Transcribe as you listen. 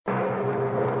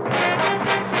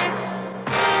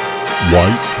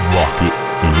White Rocket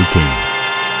Entertainment.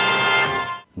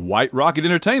 White Rocket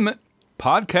Entertainment,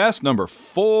 podcast number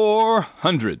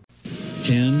 400.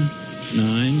 10,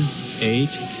 9, 8,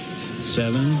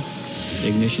 7,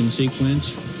 ignition sequence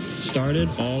started.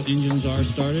 All engines are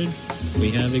started. We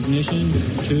have ignition.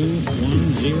 2,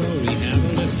 1, 0. We have a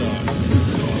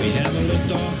liftoff. We have a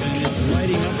liftoff, and it's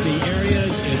lighting up the area.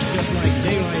 It's just like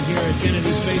daylight here at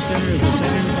Kennedy Space Center as the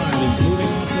Saturn V is moving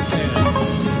off the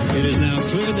pad. It is now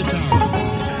cleared the tower.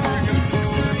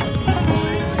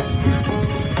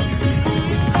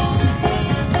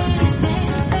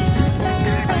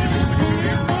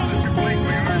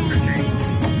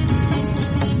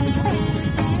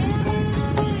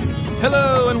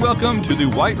 Hello and welcome to the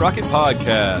White Rocket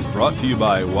Podcast, brought to you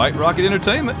by White Rocket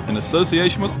Entertainment in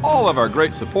association with all of our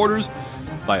great supporters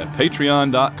via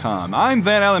Patreon.com. I'm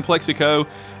Van Allen Plexico,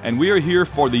 and we are here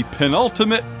for the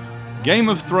penultimate Game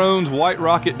of Thrones White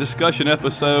Rocket discussion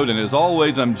episode, and as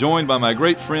always, I'm joined by my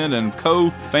great friend and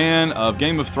co-fan of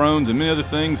Game of Thrones and many other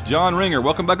things, John Ringer.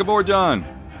 Welcome back aboard, John.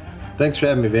 Thanks for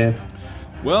having me, Van.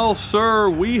 Well, sir,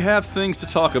 we have things to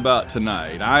talk about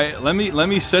tonight. Let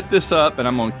me set this up, and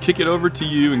I'm going to kick it over to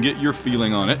you and get your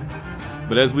feeling on it.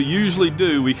 But as we usually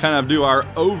do, we kind of do our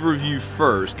overview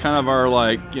first, kind of our,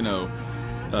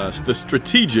 the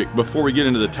strategic before we get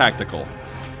into the tactical.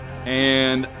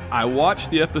 And I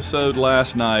watched the episode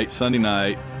last night, Sunday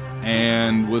night,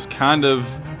 and was kind of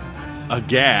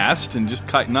aghast and just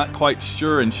not quite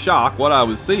sure in shock what I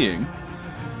was seeing.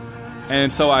 And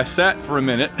so I sat for a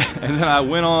minute, and then I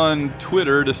went on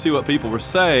Twitter to see what people were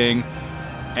saying,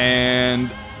 and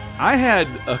I had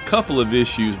a couple of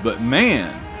issues, but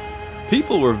man,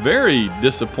 people were very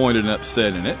disappointed and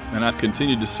upset in it, and I've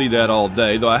continued to see that all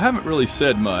day, though I haven't really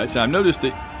said much. I've noticed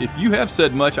that if you have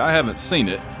said much, I haven't seen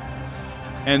it.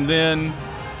 And then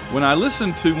when I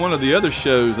listened to one of the other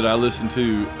shows that I listened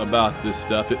to about this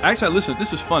stuff,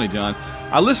 this is funny, John,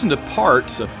 I listened to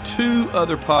parts of two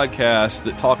other podcasts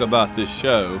that talk about this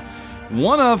show.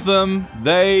 One of them,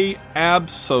 they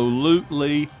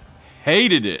absolutely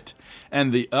hated it.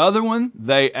 And the other one,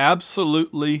 they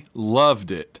absolutely loved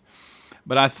it.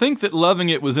 But I think that loving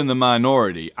it was in the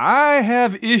minority. I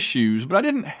have issues, but I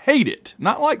didn't hate it.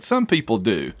 Not like some people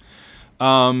do.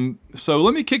 So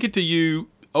let me kick it to you.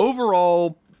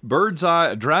 Overall, bird's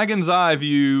eye, dragon's eye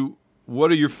view,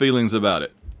 what are your feelings about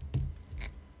it?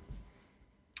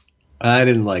 I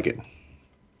didn't like it.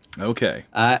 Okay.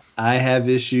 I have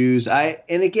issues. I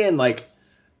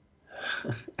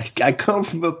come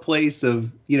from a place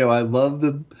of, I love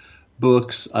the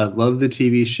books. I love the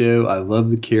TV show. I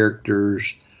love the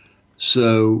characters.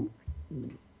 So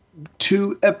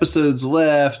 2 episodes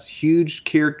left, huge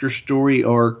character story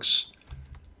arcs.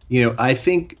 I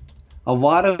think a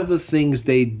lot of the things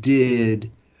they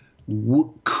did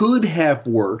could have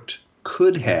worked,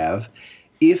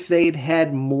 if they'd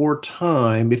had more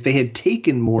time, if they had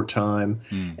taken more time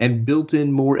and built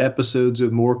in more episodes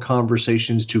of more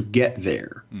conversations to get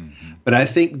there. Mm-hmm. But I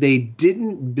think they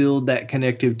didn't build that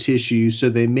connective tissue, so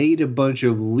they made a bunch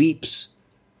of leaps.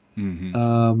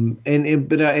 Mm-hmm.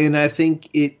 And I think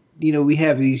it, we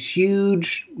have these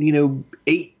huge,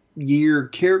 8-year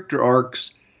character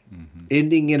arcs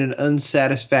ending in an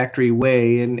unsatisfactory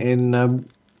way, and I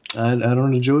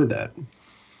don't enjoy that.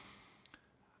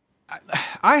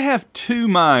 I have two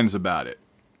minds about it.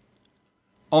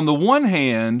 On the one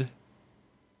hand,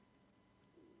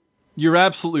 you're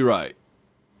absolutely right.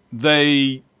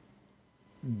 They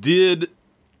did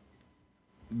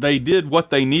what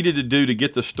they needed to do to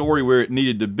get the story where it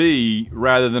needed to be,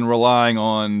 rather than relying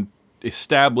on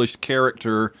established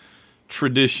character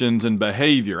traditions and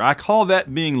behavior. I call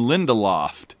that being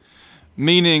Lindelof,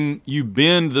 meaning you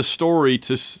bend the story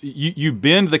you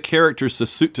bend the characters to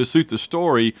suit the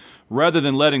story, rather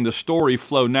than letting the story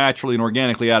flow naturally and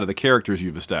organically out of the characters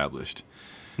you've established.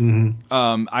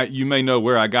 Mm-hmm. You may know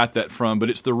where I got that from, but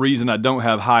it's the reason I don't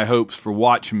have high hopes for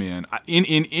Watchmen. In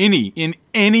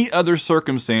any other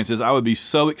circumstances, I would be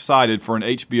so excited for an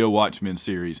HBO Watchmen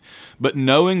series. But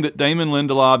knowing that Damon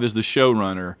Lindelof is the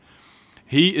showrunner,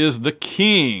 he is the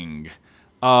king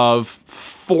of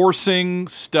forcing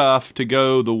stuff to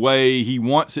go the way he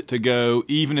wants it to go,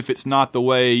 even if it's not the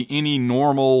way any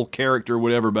normal character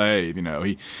would ever behave. In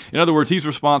other words, he's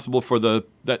responsible for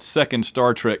that second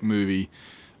Star Trek movie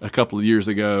a couple of years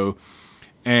ago,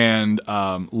 and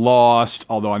Lost,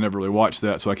 although I never really watched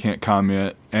that, so I can't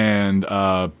comment, and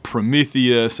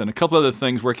Prometheus, and a couple other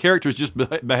things where characters just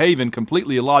behave in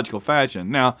completely illogical fashion.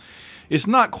 Now, it's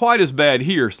not quite as bad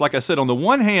here. So like I said, on the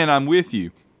one hand, I'm with you.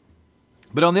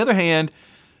 But on the other hand,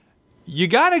 you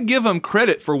got to give them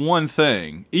credit for one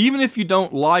thing. Even if you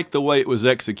don't like the way it was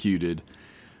executed,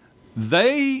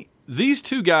 these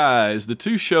two guys, the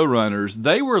two showrunners,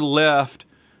 they were left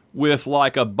with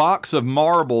like a box of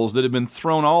marbles that had been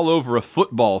thrown all over a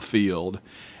football field.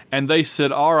 And they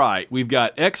said, all right, we've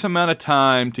got X amount of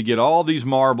time to get all these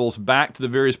marbles back to the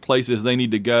various places they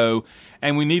need to go,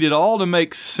 and we need it all to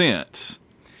make sense.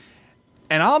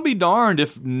 And I'll be darned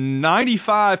if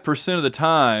 95% of the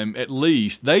time, at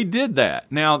least, they did that.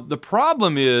 Now, the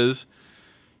problem is,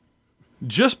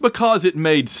 just because it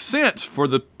made sense for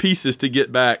the pieces to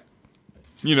get back,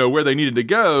 where they needed to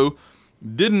go,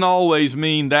 didn't always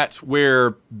mean that's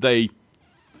where they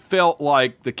felt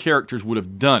like the characters would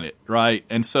have done it, right?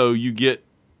 And so you get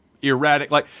erratic,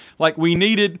 like we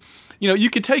needed. You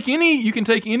can take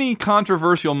any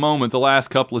controversial moment the last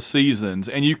couple of seasons,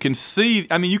 and you can see.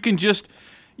 I mean,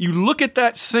 you look at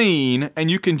that scene, and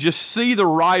you can just see the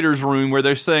writers' room where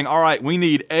they're saying, "All right, we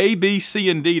need A, B, C,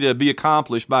 and D to be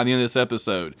accomplished by the end of this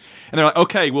episode." And they're like,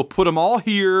 "Okay, we'll put them all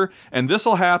here, and this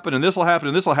will happen, and this will happen,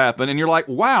 and this will happen." And you're like,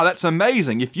 "Wow, that's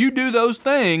amazing! If you do those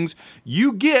things,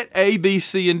 you get A, B,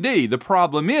 C, and D." The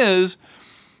problem is,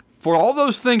 for all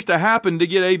those things to happen to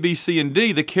get A, B, C, and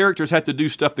D, the characters have to do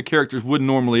stuff the characters wouldn't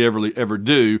normally ever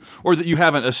do, or that you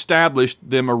haven't established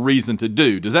them a reason to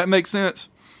do. Does that make sense?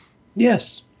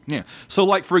 Yes. Yeah. So,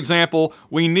 like, for example,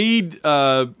 we need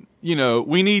John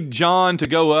to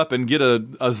go up and get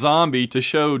a zombie to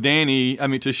show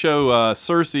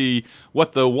Cersei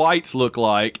what the whites look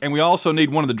like. And we also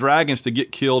need one of the dragons to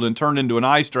get killed and turned into an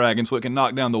ice dragon so it can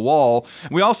knock down the wall.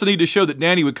 And we also need to show that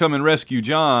Dany would come and rescue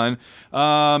John.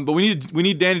 But we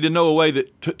need Dany to know a way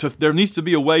that there needs to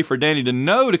be a way for Dany to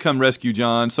know to come rescue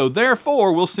John. So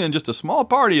therefore, we'll send just a small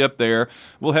party up there.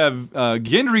 We'll have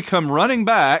Gendry come running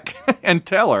back and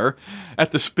tell her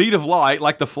at the speed of light,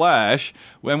 like the Flash,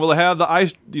 and we'll have the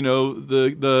ice,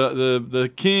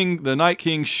 the king, the Night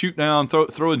King, shoot down,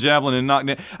 throw a javelin, and knock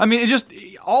down. I mean, it just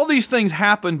all these things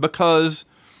happen because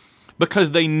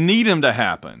they need them to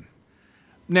happen.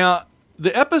 Now,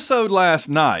 the episode last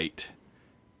night,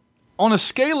 on a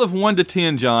scale of 1 to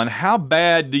 10, John, how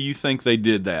bad do you think they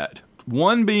did that?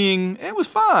 1 being it was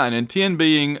fine, and 10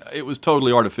 being it was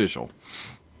totally artificial.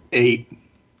 8.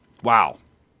 Wow.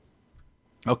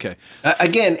 Okay.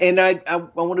 Again, and I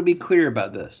want to be clear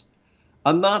about this.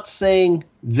 I'm not saying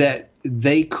that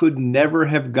they could never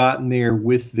have gotten there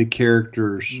with the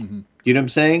characters. Mm-hmm. You know what I'm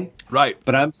saying? Right.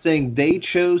 But I'm saying they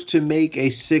chose to make a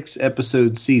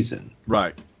 6-episode season.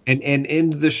 Right. And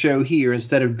end the show here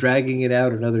instead of dragging it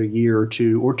out another year or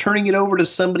two or turning it over to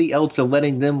somebody else and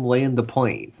letting them land the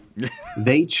plane.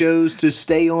 They chose to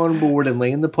stay on board and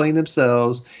land the plane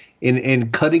themselves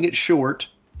and cutting it short.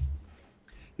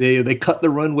 They cut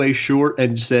the runway short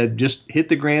and said, just hit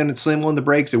the ground and slam on the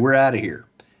brakes and we're out of here.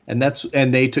 And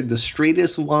they took the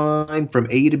straightest line from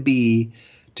A to B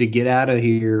to get out of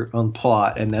here on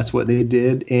plot. And that's what they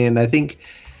did. And I think,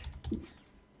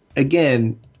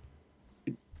 again,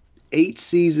 8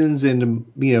 seasons and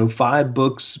 5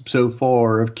 books so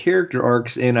far of character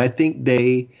arcs. And I think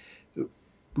they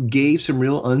gave some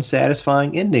real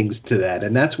unsatisfying endings to that.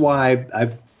 And that's why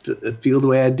I feel the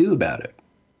way I do about it.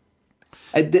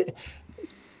 I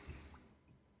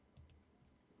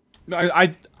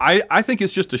think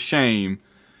it's just a shame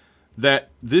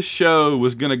that this show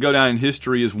was going to go down in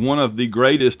history as one of the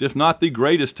greatest, if not the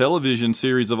greatest, television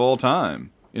series of all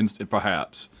time,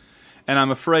 perhaps. And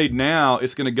I'm afraid now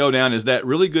it's going to go down as that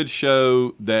really good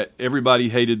show that everybody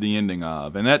hated the ending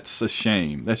of. And that's a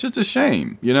shame. That's just a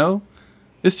shame,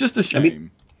 It's just a shame. I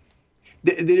mean,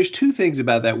 there's 2 things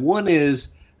about that. One is,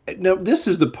 no, this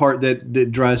is the part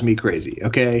that drives me crazy,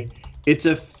 okay? It's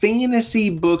a fantasy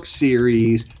book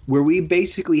series where we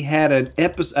basically had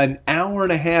an hour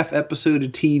and a half episode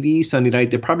of TV Sunday night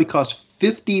that probably cost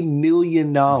 $50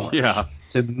 million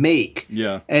to make.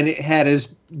 Yeah. And it had a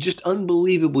just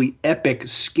unbelievably epic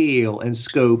scale and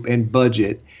scope and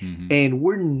budget. Mm-hmm. And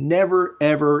we're never,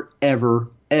 ever, ever,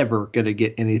 ever going to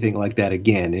get anything like that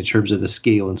again in terms of the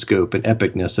scale and scope and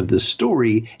epicness of this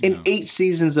story and 8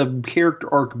 seasons of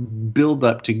character arc build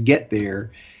up to get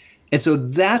there. And so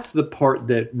that's the part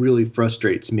that really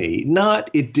frustrates me. Not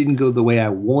it didn't go the way I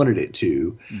wanted it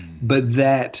to, but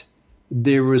that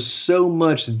there was so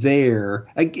much there.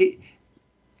 Again,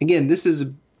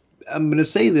 I'm going to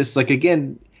say this,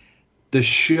 again, the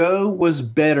show was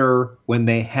better when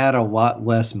they had a lot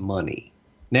less money.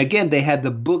 Now, again, they had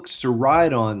the books to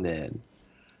ride on then,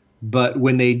 but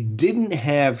when they didn't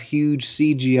have huge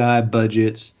CGI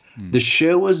budgets, the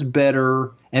show was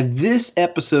better, and this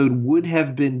episode would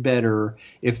have been better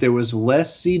if there was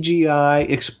less CGI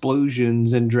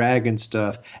explosions and dragon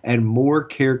stuff and more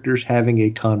characters having a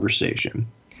conversation.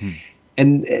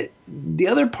 And the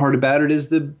other part about it is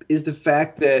the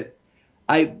fact that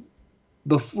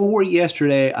before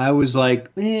yesterday, I was like,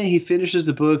 he finishes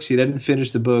the books. He doesn't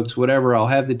finish the books. Whatever. I'll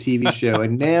have the TV show.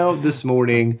 And now this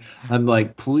morning, I'm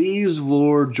like, please,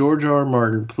 Lord George R. R.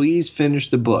 Martin, please finish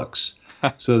the books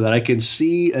so that I can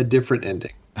see a different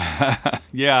ending.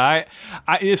 Yeah,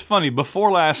 it's funny.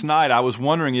 Before last night, I was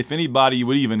wondering if anybody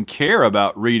would even care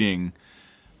about reading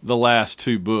the last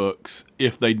 2 books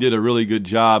if they did a really good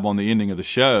job on the ending of the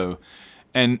show.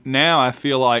 And now I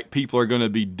feel like people are going to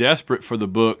be desperate for the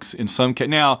books in some case.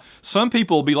 Now, some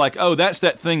people will be like, oh, that's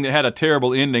that thing that had a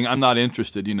terrible ending. I'm not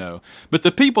interested, But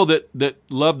the people that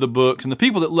love the books and the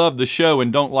people that love the show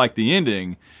and don't like the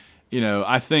ending,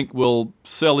 I think will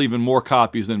sell even more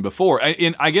copies than before.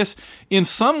 And I guess in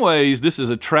some ways this is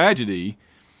a tragedy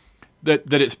that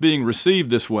it's being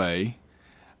received this way.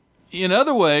 In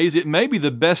other ways, it may be the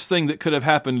best thing that could have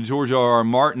happened to George R. R.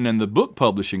 Martin and the book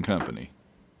publishing company.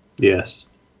 Yes.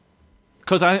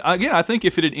 Because, I think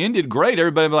if it had ended great,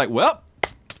 everybody would be like, well,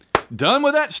 done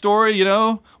with that story,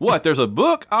 What, there's a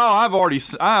book? Oh, I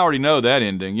already know that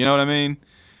ending, you know what I mean?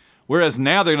 Whereas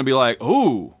now they're going to be like,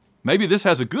 oh, maybe this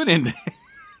has a good ending.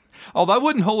 Although I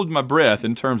wouldn't hold my breath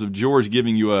in terms of George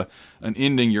giving you an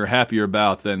ending you're happier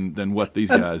about than what these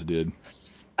guys did.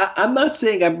 I'm not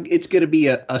saying it's going to be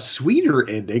a sweeter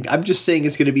ending. I'm just saying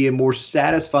it's going to be a more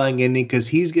satisfying ending because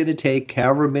he's going to take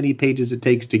however many pages it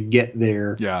takes to get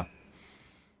there. Yeah.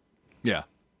 Yeah.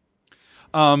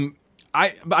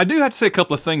 I do have to say a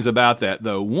couple of things about that,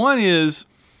 though. One is,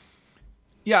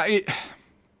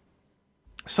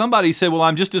 somebody said, well,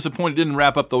 I'm just disappointed it didn't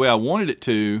wrap up the way I wanted it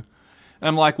to. And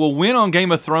I'm like, well, when on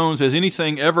Game of Thrones has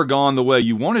anything ever gone the way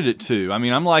you wanted it to? I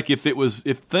mean, I'm like, if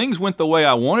things went the way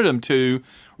I wanted them to,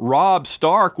 Robb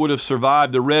Stark would have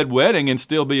survived the Red Wedding and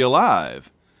still be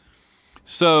alive.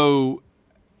 So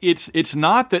it's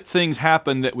not that things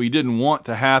happened that we didn't want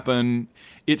to happen.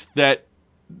 It's that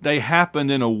they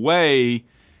happened in a way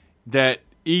that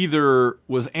either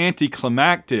was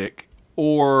anticlimactic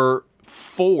or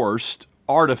forced,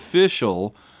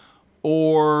 artificial,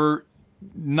 or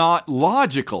not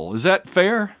logical. Is that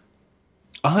fair?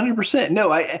 100%.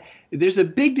 No, there's a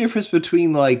big difference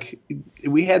between, like,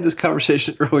 we had this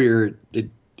conversation earlier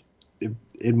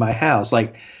in my house.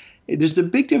 Like, there's a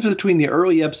big difference between the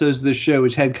early episodes of the show,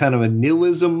 which had kind of a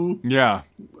nihilism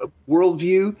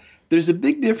worldview. There's a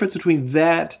big difference between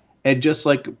that and just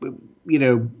like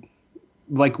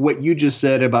what you just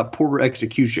said about poor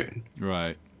execution.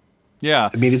 Right. Yeah.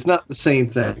 I mean, it's not the same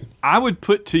thing. I would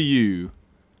put to you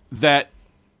that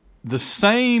the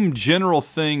same general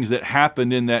things that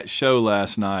happened in that show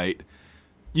last night,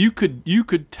 you could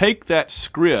take that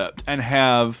script and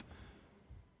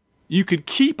you could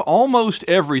keep almost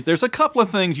there's a couple of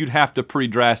things you'd have to pretty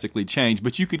drastically change,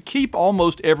 but you could keep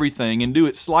almost everything and do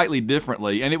it slightly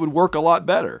differently, and it would work a lot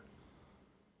better.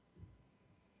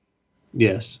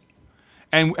 Yes.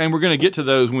 And we're going to get to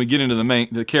those when we get into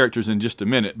the characters in just a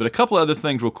minute. But a couple of other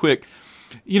things real quick.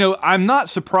 I'm not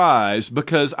surprised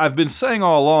because I've been saying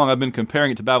all along, I've been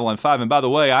comparing it to Babylon 5. And by the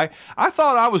way, I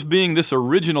thought I was being this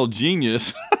original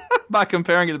genius by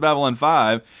comparing it to Babylon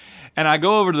 5. And I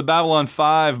go over to the Babylon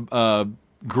 5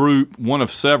 group, one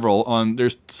of several.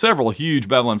 There's several huge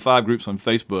Babylon 5 groups on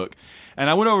Facebook. And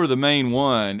I went over to the main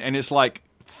one, and it's like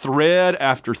thread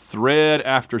after thread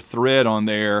after thread on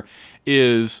there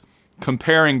is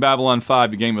comparing Babylon 5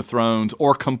 to Game of Thrones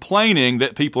or complaining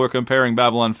that people are comparing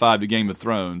Babylon 5 to Game of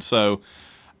Thrones. So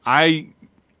I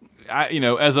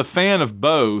as a fan of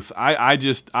both, I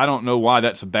don't know why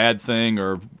that's a bad thing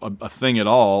or a thing at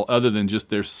all other than just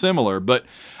they're similar. But,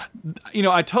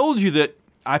 I told you that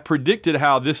I predicted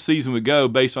how this season would go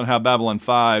based on how Babylon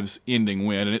 5's ending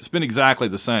went, and it's been exactly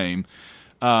the same.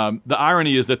 The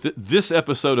irony is that this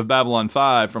episode of Babylon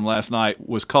 5 from last night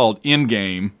was called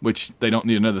Endgame, which they don't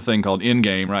need another thing called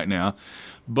Endgame right now.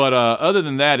 But other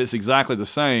than that, it's exactly the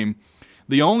same.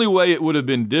 The only way it would have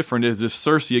been different is if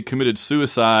Cersei had committed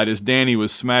suicide as Dany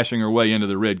was smashing her way into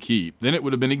the Red Keep. Then it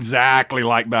would have been exactly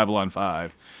like Babylon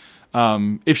 5.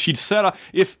 If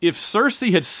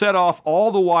Cersei had set off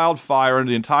all the wildfire in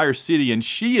the entire city and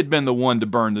she had been the one to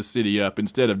burn the city up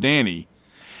instead of Dany,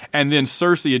 and then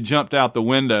Cersei had jumped out the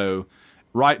window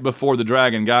right before the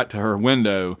dragon got to her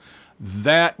window,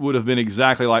 that would have been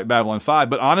exactly like Babylon 5.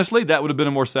 But honestly, that would have been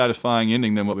a more satisfying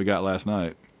ending than what we got last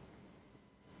night.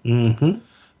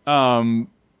 Mm-hmm.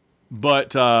 But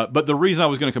the reason I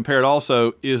was going to compare it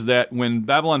also is that when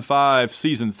Babylon 5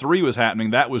 Season 3 was happening,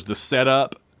 that was the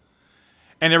setup,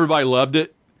 and everybody loved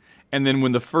it. And then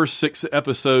when the first 6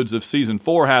 episodes of Season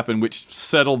 4 happened, which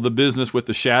settled the business with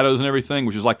the shadows and everything,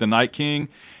 which is like the Night King,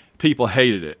 people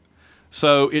hated it.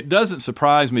 So it doesn't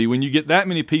surprise me when you get that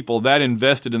many people that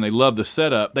invested and they love the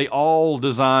setup, they all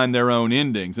design their own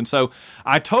endings. And so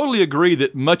I totally agree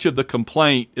that much of the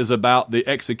complaint is about the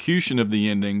execution of the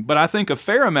ending, but I think a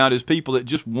fair amount is people that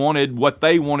just wanted what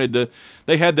they wanted to,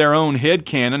 they had their own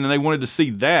headcanon and they wanted to see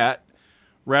that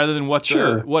rather than what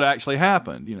what actually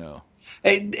happened, you know.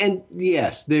 And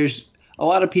yes, there's a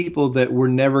lot of people that were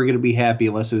never going to be happy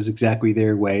unless it was exactly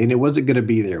their way, and it wasn't going to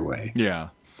be their way. Yeah.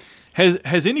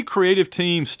 Has any creative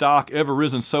team stock ever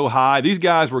risen so high? These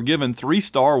guys were given 3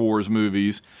 Star Wars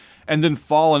movies and then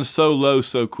fallen so low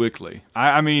so quickly.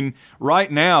 I mean, right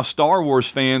now, Star Wars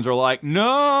fans are like,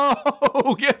 no!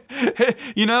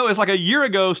 You know, it's like a year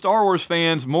ago, Star Wars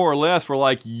fans more or less were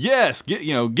like, yes,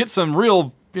 get some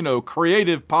real,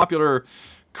 creative, popular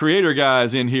creator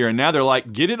guys in here. And now they're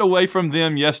like, get it away from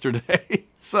them yesterday.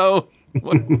 So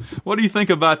what do you think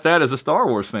about that as a Star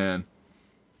Wars fan?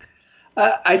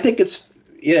 I think it's,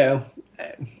 I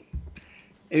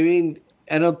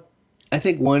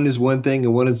think one is one thing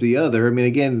and one is the other. I mean,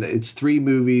 again, it's 3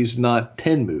 movies, not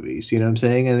 10 movies. You know what I'm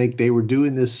saying? I think they were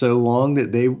doing this so long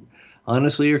that they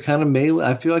honestly are kind of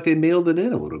I feel like they mailed it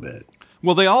in a little bit.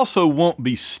 Well, they also won't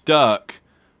be stuck.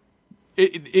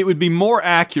 It would be more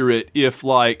accurate if,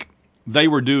 like, they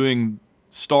were doing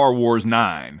Star Wars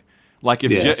 9. Like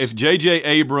if J.J.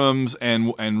 Abrams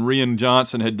and Rian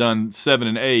Johnson had done 7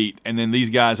 and 8, and then these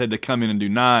guys had to come in and do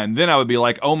 9, then I would be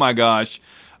like, oh my gosh,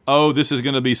 this is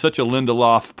going to be such a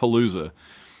Lindelof palooza.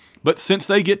 But since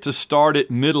they get to start it,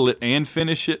 middle it, and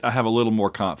finish it, I have a little more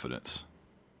confidence.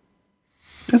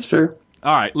 That's fair.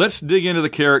 All right, let's dig into the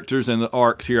characters and the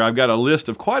arcs here. I've got a list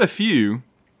of quite a few.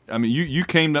 I mean, you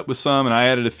came up with some, and I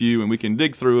added a few, and we can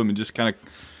dig through them and just kind of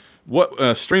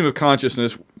what stream of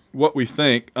consciousness. What we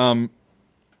think.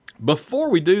 Before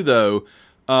we do, though,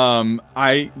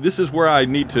 this is where I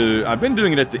need to. I've been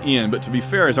doing it at the end, but to be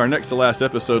fair, as our next to last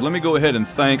episode, let me go ahead and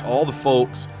thank all the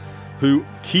folks who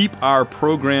keep our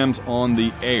programs on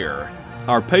the air.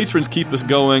 Our patrons keep us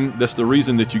going. That's the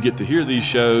reason that you get to hear these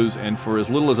shows, and for as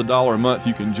little as $1 a month,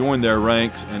 you can join their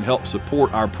ranks and help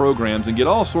support our programs and get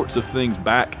all sorts of things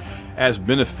back as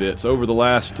benefits. Over the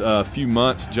last few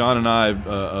months, John and I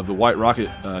of the White Rocket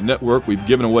Network, we've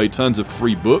given away tons of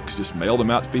free books, just mailed them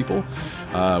out to people.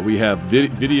 We have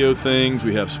video things.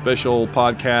 We have special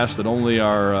podcasts that only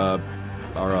our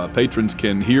patrons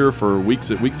can hear for weeks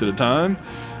at a time.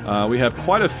 We have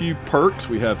quite a few perks.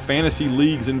 We have fantasy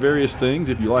leagues and various things,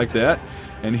 if you like that.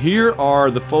 And here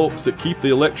are the folks that keep the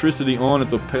electricity on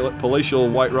at the Palatial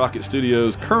White Rocket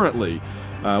Studios currently.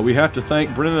 We have to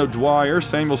thank Brennan O'Dwyer,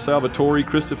 Samuel Salvatore,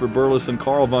 Christopher Burleson,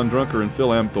 Carl Von Drunker, and Phil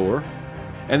Amthor.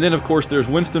 And then, of course, there's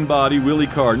Winston Body, Willie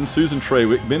Carden, Susan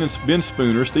Trawick, Ben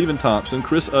Spooner, Stephen Thompson,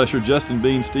 Chris Usher, Justin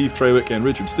Bean, Steve Trawick, and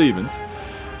Richard Stevens.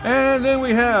 And then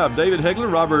we have David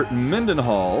Hegler, Robert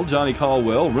Mendenhall, Johnny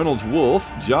Caldwell, Reynolds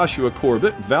Wolf, Joshua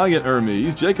Corbett, Valiant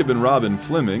Hermes, Jacob and Robin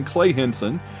Fleming, Clay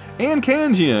Henson, Ann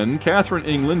Kanjian, Catherine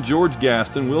England, George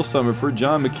Gaston, Will Summerford,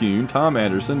 John McCune, Tom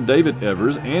Anderson, David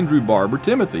Evers, Andrew Barber,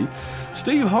 Timothy,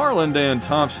 Steve Harlan, Dan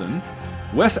Thompson,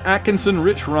 Wes Atkinson,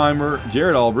 Rich Reimer,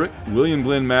 Jared Albrecht, William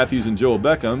Glenn Matthews and Joel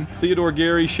Beckham, Theodore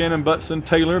Gary, Shannon Butson,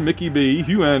 Taylor, Mickey B.,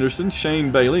 Hugh Anderson,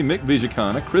 Shane Bailey, Mick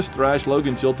Vizicana, Chris Thrash,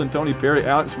 Logan Chilton, Tony Perry,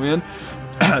 Alex Wynn,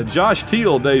 Josh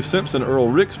Teal, Dave Simpson, Earl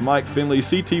Ricks, Mike Finley,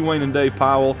 C.T. Wayne and Dave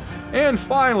Powell, and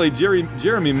finally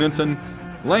Jeremy Minton,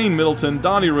 Lane Middleton,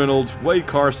 Donnie Reynolds, Wade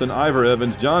Carson, Ivor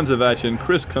Evans, John Zavachin,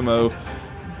 Chris Camo,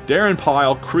 Darren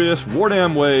Pyle, Chris,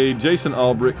 Wardam Wade, Jason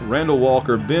Albrecht, Randall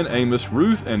Walker, Ben Amos,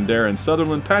 Ruth and Darren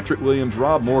Sutherland, Patrick Williams,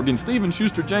 Rob Morgan, Stephen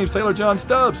Schuster, James Taylor, John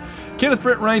Stubbs, Kenneth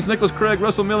Brent Rains, Nicholas Craig,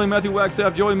 Russell Milling, Matthew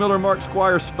Wagstaff, Joey Miller, Mark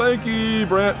Squire, Spanky,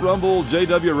 Brant Rumble,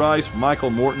 J.W. Rice, Michael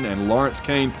Morton, and Lawrence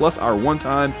Kane, plus our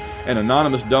one-time and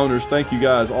anonymous donors. Thank you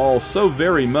guys all so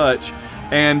very much.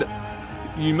 And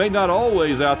you may not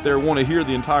always out there want to hear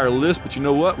the entire list, but you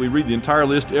know what? We read the entire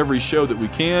list every show that we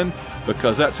can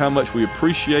because that's how much we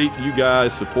appreciate you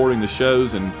guys supporting the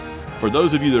shows. And for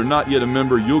those of you that are not yet a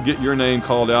member, you'll get your name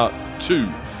called out too.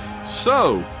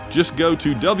 So just go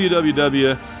to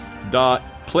www.plexico.net,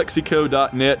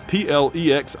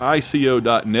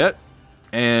 plexico.net,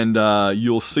 and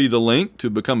you'll see the link to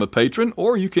become a patron,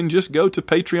 or you can just go to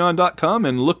patreon.com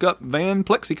and look up Van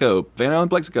Plexico, Van Allen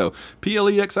Plexico,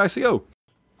 Plexico.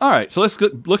 All right, so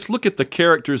let's look at the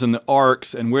characters and the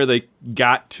arcs and where they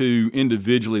got to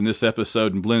individually in this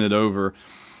episode and blend it over.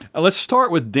 Let's start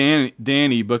with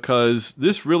Danny because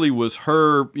this really was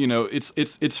her.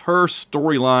 It's her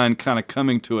storyline kind of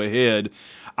coming to a head.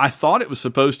 I thought it was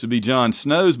supposed to be Jon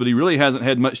Snow's, but he really hasn't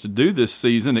had much to do this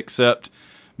season except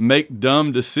make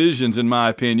dumb decisions, in my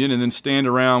opinion, and then stand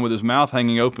around with his mouth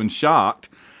hanging open, shocked.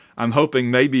 I'm hoping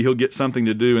maybe he'll get something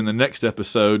to do in the next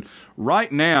episode.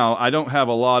 Right now, I don't have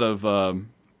a lot of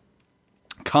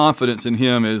confidence in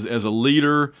him as a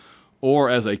leader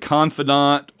or as a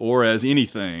confidant or as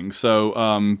anything.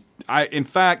 So, in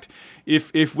fact,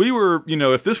 if we were,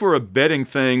 if this were a betting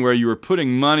thing where you were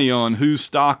putting money on whose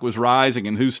stock was rising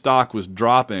and whose stock was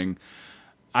dropping,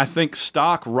 I think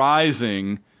stock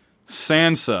rising,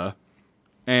 Sansa,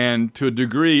 and to a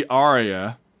degree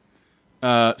Arya,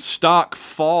 stock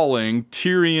falling,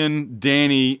 Tyrion,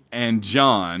 Dany, and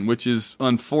Jon, which is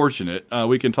unfortunate.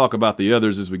 We can talk about the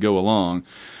others as we go along.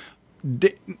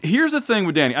 Here's the thing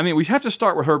with Dany. I mean, we have to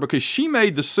start with her because she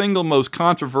made the single most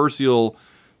controversial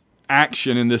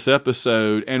action in this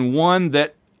episode, and one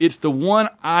that it's the one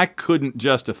I couldn't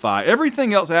justify.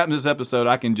 Everything else that happened in this episode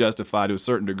I can justify to a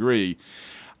certain degree.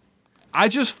 I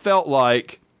just felt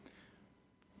like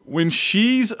when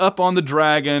she's up on the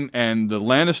dragon and the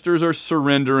Lannisters are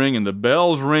surrendering and the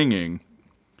bell's ringing,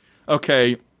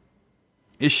 okay,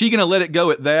 is she going to let it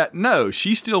go at that? No,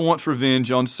 she still wants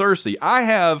revenge on Cersei.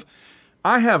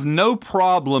 I have no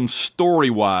problem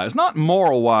story-wise, not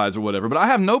moral-wise or whatever, but I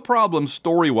have no problem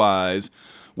story-wise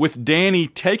with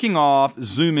Dany taking off,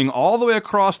 zooming all the way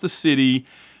across the city,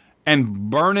 and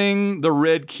burning the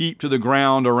Red Keep to the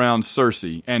ground around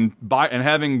Cersei, and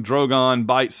having Drogon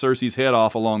bite Cersei's head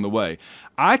off along the way.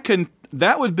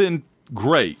 That would have been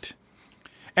great.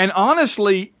 And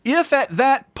honestly, if at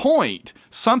that point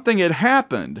something had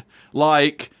happened,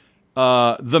 like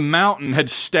the Mountain had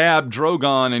stabbed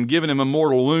Drogon and given him a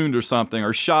mortal wound or something,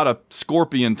 or shot a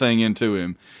scorpion thing into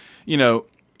him,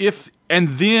 and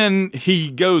then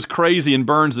he goes crazy and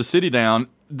burns the city down,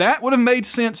 that would have made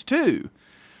sense too.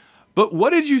 But what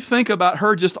did you think about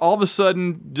her just all of a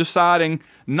sudden deciding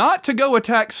not to go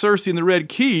attack Cersei in the Red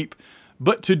Keep,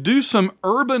 but to do some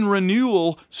urban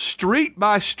renewal, street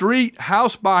by street,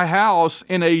 house by house,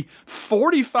 in a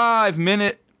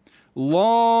 45-minute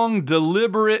long,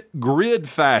 deliberate grid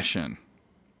fashion?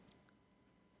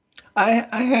 I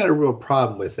had a real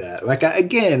problem with that.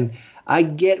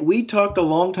 We talked a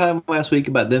long time last week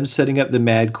about them setting up the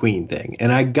Mad Queen thing,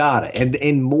 and I got it.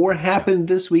 And more happened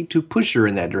this week to push her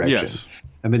in that direction. Yes.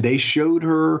 I mean, they showed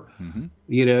her,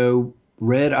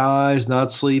 red eyes,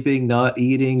 not sleeping, not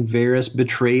eating. Varys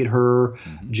betrayed her.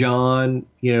 Mm-hmm. Jon,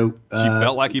 she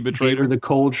felt like he betrayed her. The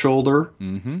cold shoulder.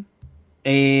 Mm-hmm.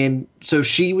 And so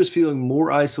she was feeling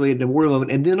more isolated and more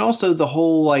alone. And then also the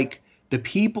whole, the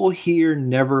people here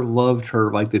never loved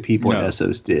her like the people in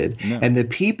Essos did. No. And the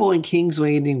people in King's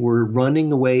Landing were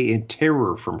running away in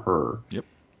terror from her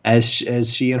as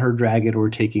she and her dragon were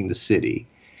taking the city.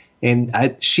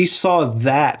 And she saw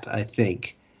that, I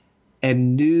think,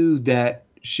 and knew that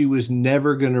she was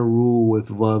never going to rule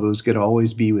with love. It was going to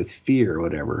always be with fear or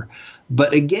whatever.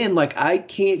 But again, I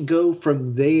can't go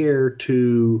from there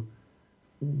to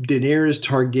Daenerys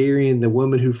Targaryen, the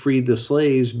woman who freed the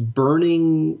slaves,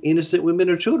 burning innocent women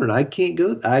or children. I can't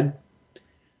go. I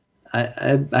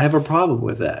have a problem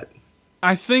with that.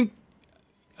 I think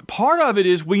part of it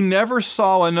is we never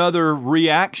saw another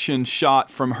reaction shot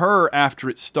from her after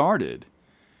it started.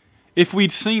 If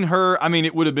we'd seen her, I mean,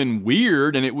 it would have been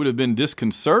weird and it would have been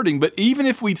disconcerting, but even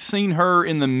if we'd seen her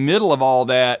in the middle of all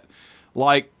that,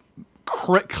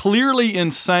 clearly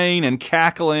insane and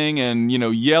cackling and,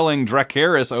 yelling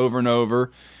Dracarys over and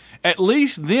over, at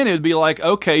least then it'd be like,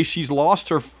 okay, she's lost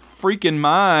her freaking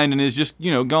mind and is just,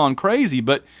 gone crazy.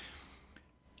 But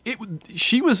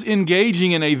she was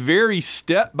engaging in a very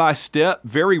step-by-step,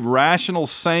 very rational,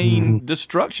 sane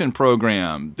destruction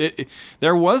program.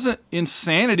 There wasn't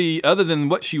insanity other than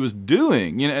what she was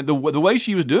doing. The way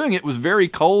she was doing it was very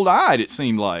cold-eyed, it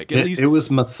seemed like. It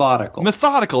was methodical.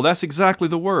 Methodical, that's exactly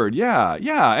the word.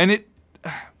 Yeah. And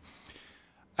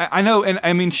I know, and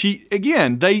I mean,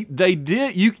 they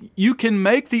did, you can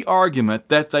make the argument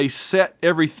that they set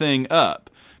everything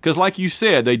up. Because like you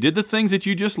said, they did the things that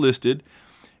you just listed,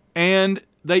 and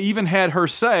they even had her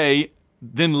say,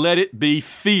 then let it be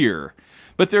fear.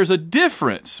 But there's a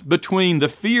difference between the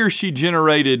fear she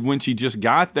generated when she just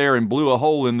got there and blew a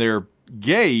hole in their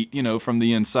gate, from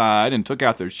the inside and took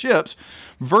out their ships,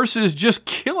 versus just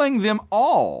killing them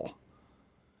all.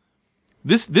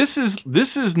 This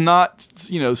is not,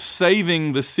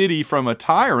 saving the city from a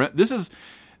tyrant. This is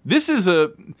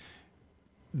a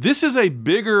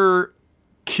bigger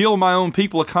kill my own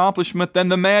people accomplishment than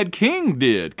the Mad King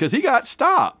did, because he got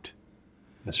stopped.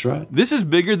 That's right. This is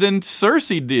bigger than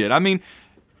Cersei did. I mean,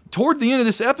 toward the end of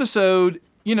this episode,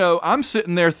 I'm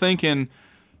sitting there thinking,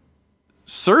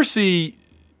 Cersei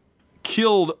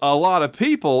killed a lot of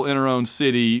people in her own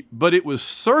city, but it was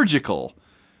surgical.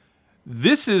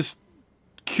 This is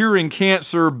curing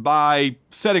cancer by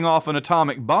setting off an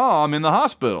atomic bomb in the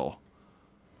hospital.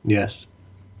 Yes.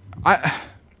 I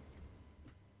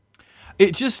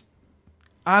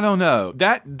don't know.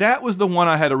 That was the one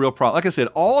I had a real problem. Like I said,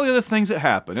 all the other things that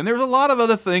happened, and there's a lot of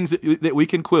other things that we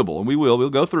can quibble, and we'll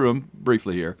go through them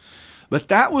briefly here. But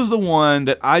that was the one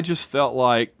that I just felt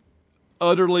like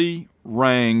utterly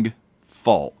rang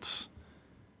false.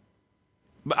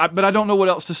 But I don't know what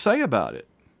else to say about it.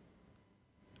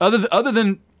 Other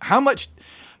than how much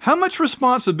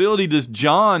responsibility does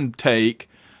Jon take,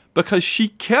 because she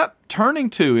kept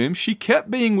turning to him, she kept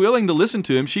being willing to listen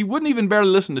to him. She wouldn't even barely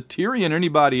listen to Tyrion or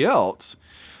anybody else.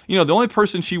 You know, the only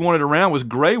person she wanted around was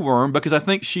Grey Worm, because I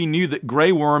think she knew that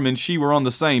Grey Worm and she were on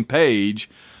the same page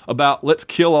about let's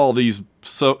kill all these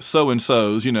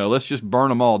so-and-sos, you know, let's just burn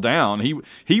them all down.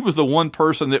 He was the one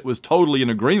person that was totally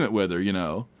in agreement with her, you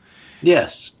know.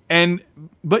 Yes.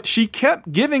 But she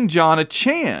kept giving Jon a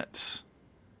chance.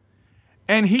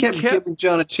 And he kept giving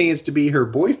Jon a chance to be her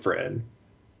boyfriend.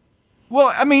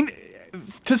 Well, I mean,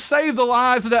 to save the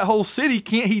lives of that whole city,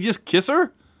 can't he just kiss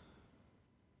her?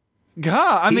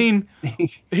 God, I mean,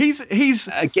 he's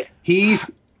again,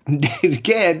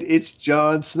 it's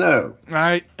Jon Snow. All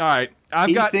right.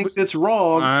 He thinks it's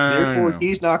wrong, therefore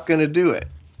he's not going to do it.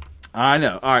 I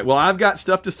know. All right. Well, I've got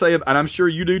stuff to say, and I'm sure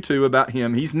you do too, about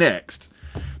him. He's next.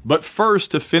 But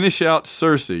first, to finish out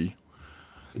Cersei,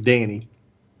 Dany.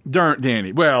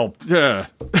 Well,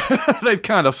 they've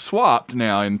kind of swapped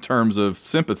now in terms of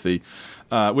sympathy,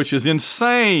 which is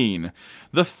insane.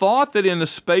 The thought that in the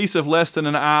space of less than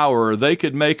an hour they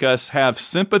could make us have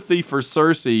sympathy for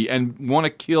Cersei and want to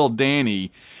kill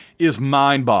Dany is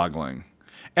mind-boggling.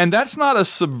 And that's not a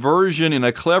subversion in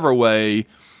a clever way.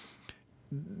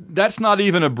 That's not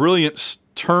even a brilliant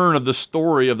turn of the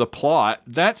story of the plot.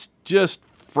 That's just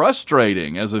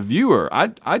frustrating as a viewer.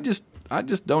 I just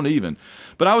don't even.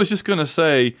 But I was just going to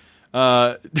say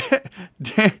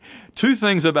two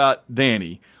things about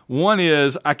Dany. One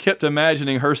is I kept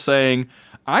imagining her saying,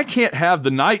 I can't have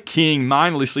the Night King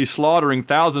mindlessly slaughtering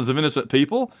thousands of innocent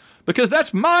people because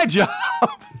that's my job.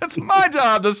 That's my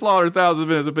job to slaughter thousands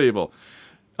of innocent people.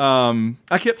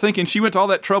 I kept thinking she went to all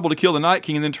that trouble to kill the Night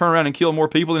King and then turn around and kill more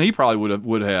people than he probably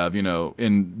would have, you know.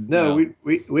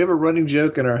 We have a running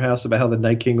joke in our house about how the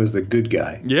Night King was the good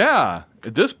guy. Yeah.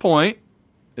 At this point,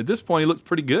 he looked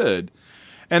pretty good.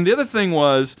 And the other thing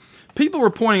was, people were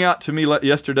pointing out to me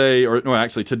yesterday, or no,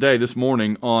 actually today, this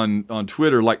morning on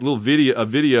Twitter, like a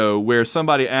video where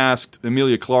somebody asked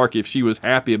Emilia Clarke if she was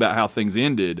happy about how things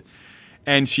ended.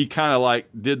 And she kind of like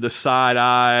did the side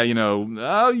eye, you know,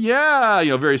 oh yeah, you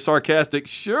know, very sarcastic,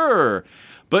 sure.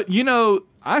 But, you know,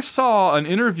 I saw an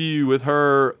interview with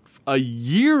her a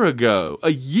year ago,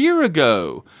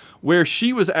 where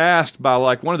she was asked by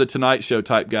like one of the Tonight Show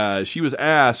type guys, she was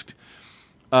asked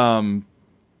about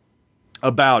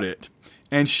it.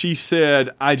 And she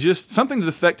said, something to the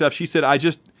effect of, she said, I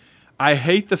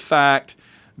hate the fact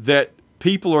that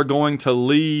people are going to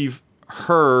leave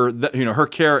her, you know, her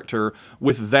character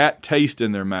with that taste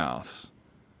in their mouths.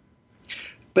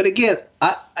 But again,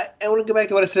 I want to go back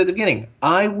to what I said at the beginning.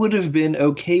 I would have been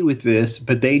okay with this,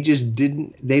 but they just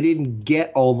didn't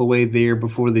get all the way there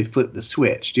before they flipped the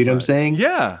switch. Do you know what I'm saying?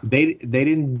 Yeah. They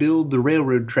didn't build the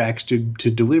railroad tracks to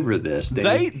deliver this.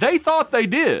 They thought they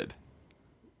did.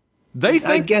 They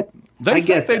think they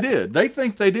did. They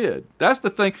think they did. That's the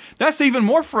thing. That's even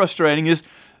more frustrating is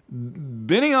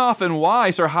Benioff and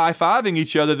Weiss are high-fiving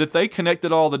each other that they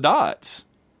connected all the dots.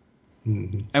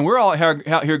 Mm-hmm. And we're all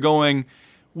out here going,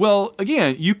 well,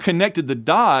 again, you connected the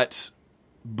dots,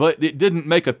 but it didn't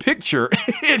make a picture.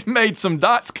 It made some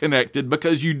dots connected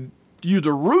because you used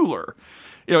a ruler.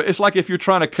 You know, it's like if you're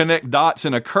trying to connect dots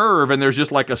in a curve and there's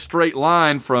just like a straight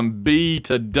line from B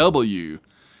to W.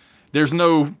 There's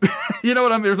no, you know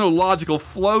what I mean? There's no logical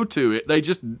flow to it. They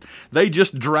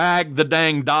just dragged the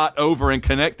dang dot over and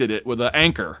connected it with an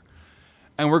anchor.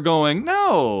 And we're going,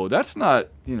 no, that's not,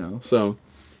 you know, so.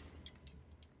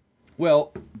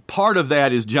 Well, part of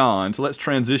that is Jon. So let's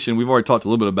transition. We've already talked a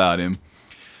little bit about him.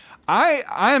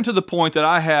 I am to the point that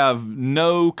I have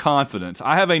no confidence.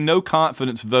 I have a no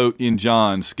confidence vote in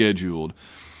Jon scheduled.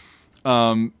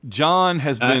 Jon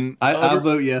has been. I'll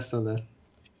vote yes on that.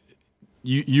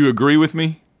 You agree with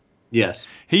me? Yes.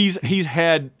 He's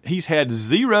had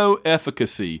zero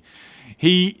efficacy.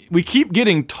 We keep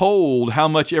getting told how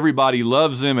much everybody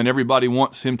loves him and everybody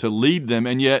wants him to lead them,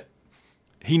 and yet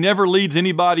he never leads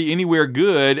anybody anywhere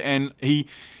good, and he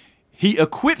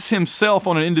acquits himself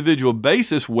on an individual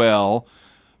basis well,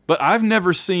 but I've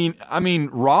never seen, I mean,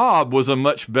 Robb was a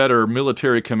much better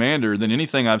military commander than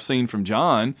anything I've seen from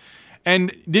Jon,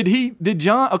 And did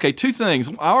Jon, okay, two things.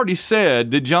 I already said,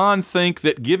 did Jon think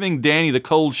that giving Dany the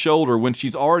cold shoulder when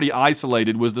she's already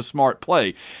isolated was the smart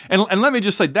play? And let me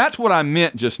just say, that's what I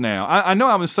meant just now. I know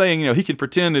I was saying, he can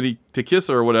pretend to kiss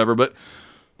her or whatever, but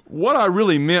what I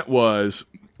really meant was,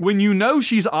 when you know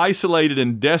she's isolated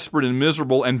and desperate and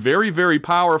miserable and very, very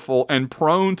powerful and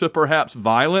prone to perhaps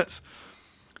violence,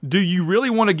 do you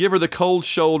really want to give her the cold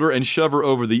shoulder and shove her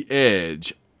over the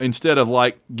edge? Instead of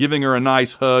like giving her a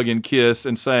nice hug and kiss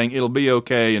and saying it'll be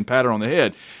okay and pat her on the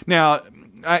head. Now,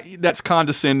 that's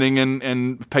condescending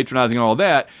and patronizing and all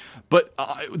that, but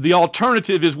the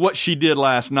alternative is what she did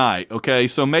last night, okay?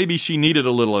 So maybe she needed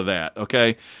a little of that,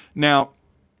 okay? Now,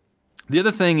 the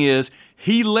other thing is,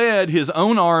 he led his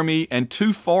own army and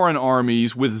 2 foreign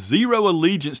armies with 0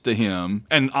 allegiance to him,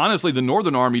 and honestly, the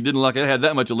Northern Army didn't look like it had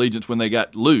that much allegiance when they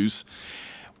got loose.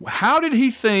 How did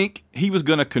he think he was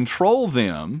going to control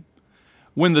them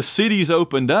when the cities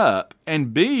opened up?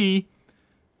 And B,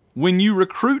 when you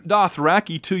recruit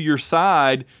Dothraki to your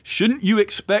side, shouldn't you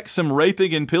expect some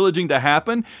raping and pillaging to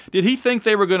happen? Did he think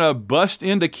they were going to bust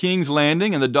into King's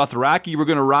Landing and the Dothraki were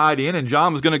going to ride in and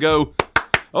Jon was going to go,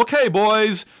 okay,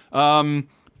 boys,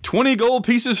 20 gold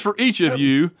pieces for each of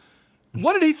you?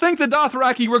 What did he think the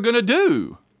Dothraki were going to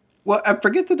do? Well, I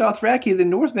forget the Dothraki. The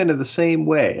Northmen are the same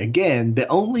way. Again,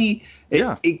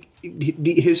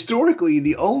 historically,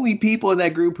 the only people in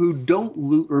that group who don't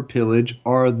loot or pillage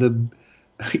are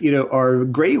are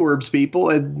Grey Worm's people,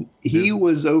 and he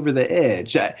was over the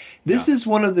edge. This is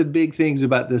one of the big things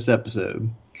about this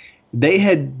episode.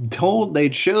 They'd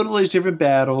showed all these different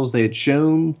battles. They had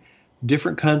shown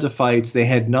different kinds of fights. They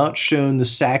had not shown the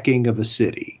sacking of a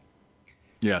city.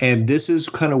 Yes. And this is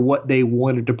kind of what they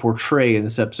wanted to portray in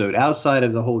this episode, outside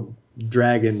of the whole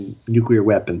dragon nuclear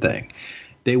weapon thing.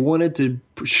 They wanted to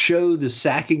show the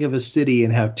sacking of a city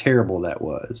and how terrible that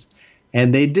was.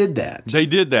 And they did that. They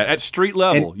did that at street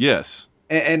level, yes.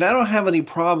 And I don't have any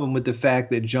problem with the fact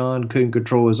that Jon couldn't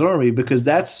control his army, because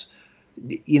that's,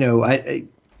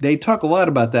 they talk a lot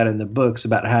about that in the books,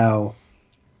 about how,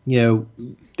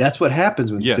 that's what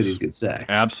happens when cities get sacked.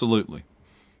 Absolutely.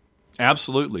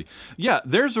 Absolutely. Yeah,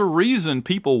 there's a reason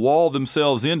people wall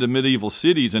themselves into medieval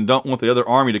cities and don't want the other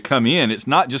army to come in. It's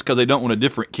not just because they don't want a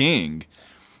different king.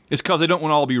 It's because they don't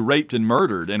want to all be raped and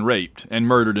murdered and raped and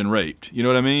murdered and raped. You know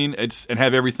what I mean? And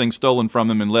have everything stolen from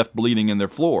them and left bleeding in their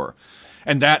floor.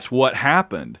 And that's what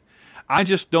happened. I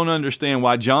just don't understand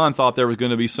why Jon thought there was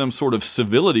going to be some sort of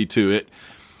civility to it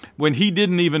when he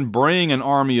didn't even bring an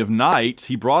army of knights.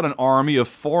 He brought an army of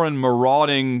foreign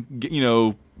marauding,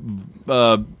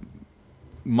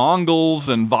 Mongols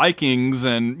and Vikings,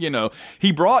 and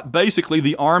he brought basically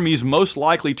the armies most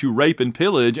likely to rape and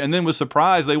pillage, and then was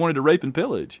surprised they wanted to rape and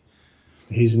pillage.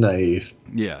 He's naive.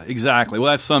 Yeah, exactly.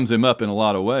 Well, that sums him up in a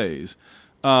lot of ways.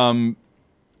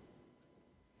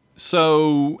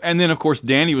 So, and then of course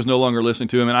Dany was no longer listening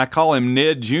to him, and I call him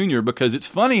Ned Jr. because it's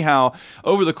funny how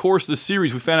over the course of the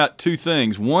series we found out 2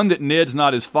 things. 1, that Ned's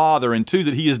not his father, and 2,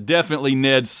 that he is definitely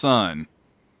Ned's son.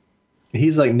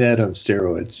 He's like Ned on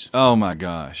steroids. Oh my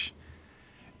gosh.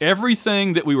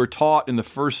 Everything that we were taught in the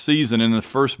first season, in the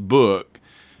first book,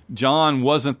 Jon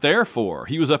wasn't there for.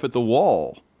 He was up at the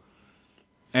wall.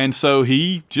 And so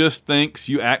he just thinks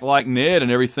you act like Ned and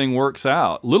everything works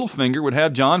out. Littlefinger would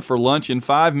have Jon for lunch in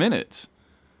 5 minutes.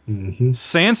 Mm-hmm.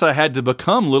 Sansa had to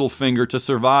become Littlefinger to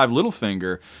survive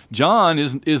Littlefinger. Jon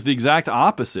is the exact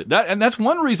opposite. That's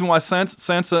one reason why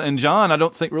Sansa and Jon I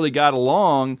don't think really got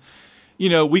along.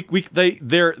 Their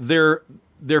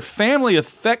family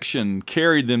affection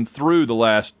carried them through the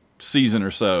last season or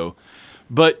so,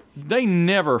 but they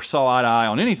never saw eye to eye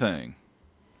on anything.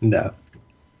 No.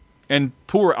 And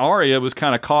poor Arya was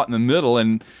kind of caught in the middle,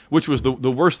 and which was the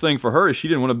worst thing for her is she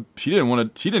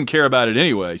didn't care about it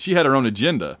anyway. She had her own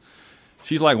agenda.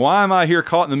 She's like, why am I here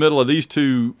caught in the middle of these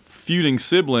 2 feuding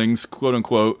siblings, quote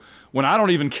unquote, when I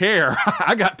don't even care?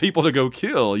 I got people to go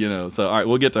kill, So all right,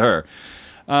 we'll get to her.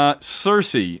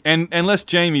 Cersei, and let's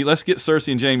get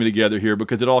Cersei and Jaime together here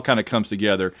because it all kind of comes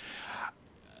together.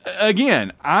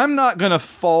 Again, I'm not going to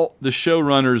fault the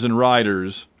showrunners and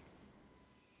writers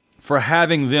for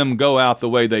having them go out the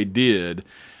way they did.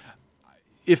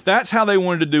 If that's how they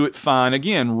wanted to do it, fine.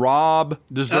 Again, Robb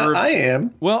deserved... I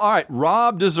am. Well, all right.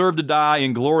 Robb deserved to die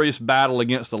in glorious battle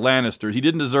against the Lannisters. He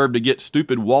didn't deserve to get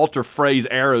stupid Walter Frey's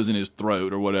arrows in his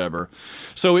throat or whatever.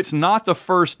 So it's not the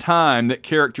first time that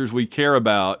characters we care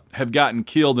about have gotten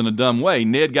killed in a dumb way.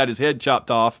 Ned got his head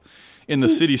chopped off in the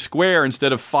city square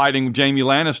instead of fighting Jaime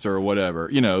Lannister or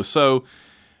whatever. So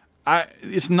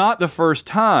it's not the first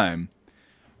time.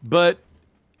 But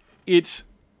it's...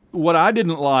 What I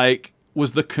didn't like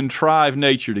was the contrived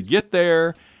nature to get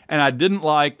there, And I didn't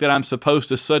like that I'm supposed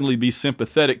to suddenly be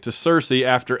sympathetic to Cersei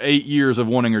after 8 years of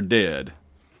wanting her dead.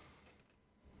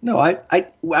 No, I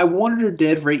wanted her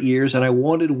dead for 8 years, and I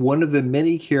wanted one of the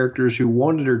many characters who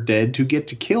wanted her dead to get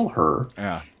to kill her.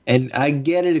 Yeah. And I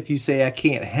get it if you say I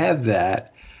can't have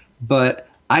that, but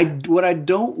what I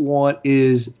don't want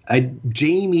is a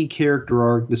Jaime character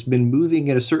arc that's been moving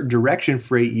in a certain direction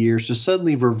for 8 years to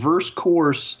suddenly reverse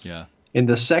course in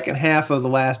the second half of the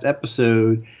last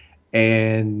episode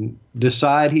and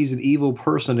decide he's an evil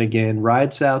person again,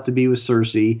 ride south to be with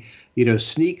Cersei,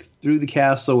 sneak through the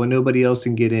castle when nobody else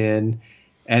can get in.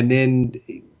 And then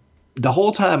the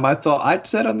whole time I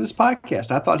said on this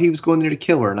podcast, I thought he was going there to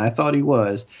kill her, and I thought he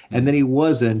was. And then he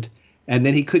wasn't. And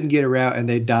then he couldn't get her out, and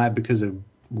they died because of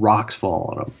rocks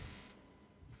falling on him.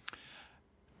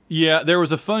 Yeah, there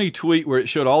was a funny tweet where it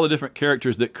showed all the different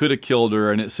characters that could have killed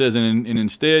her, and it says, and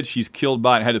instead she's killed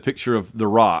by, it had a picture of The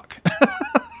Rock.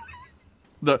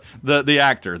 the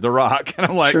actor, The Rock. And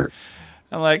I'm like,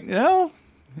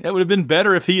 it would have been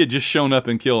better if he had just shown up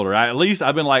and killed her. At least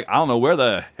I've been like, I don't know where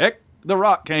the heck The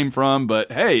Rock came from, but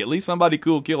hey, at least somebody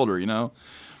cool killed her,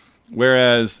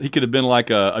 Whereas he could have been like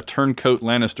a turncoat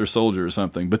Lannister soldier or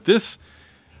something. But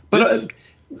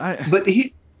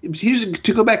here's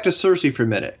to go back to Cersei for a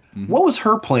minute. Mm-hmm. What was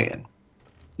her plan?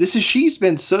 She's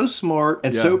been so smart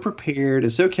and so prepared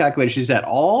and so calculated. She's had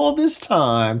all this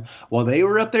time while they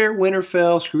were up there at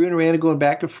Winterfell, screwing around and going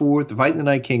back and forth, fighting the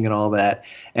Night King and all that.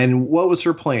 And what was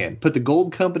her plan? Put the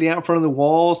Gold Company out in front of the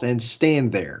walls and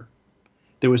stand there.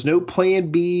 There was no plan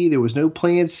B. There was no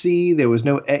plan C. There was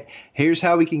no, here's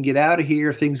how we can get out of here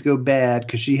if things go bad,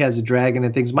 because she has a dragon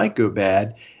and things might go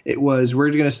bad. It was, we're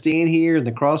going to stand here and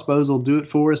the crossbows will do it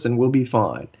for us and we'll be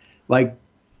fine. Like,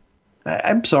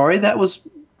 I'm sorry, that was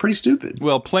pretty stupid.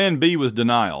 Well, plan B was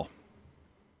denial.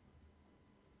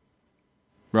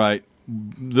 Right.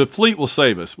 The fleet will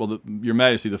save us. Well, Your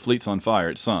Majesty, the fleet's on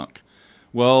fire. It's sunk.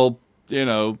 Well,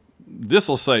 this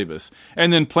will save us.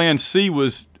 And then plan C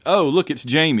was, oh, look, it's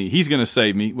Jaime. He's going to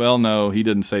save me. Well, no, he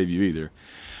didn't save you either.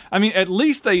 I mean, at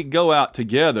least they go out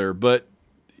together, but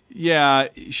yeah,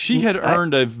 she had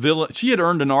earned a villain. She had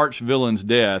earned an arch villain's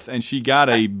death, and she got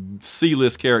a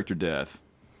C-list character death.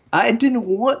 I didn't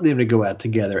want them to go out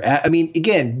together. I mean,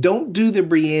 again, don't do the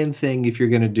Brienne thing if you're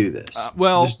going to do this.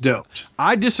 Just don't.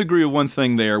 I disagree with one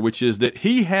thing there, which is that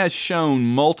he has shown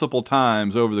multiple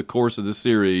times over the course of the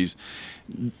series,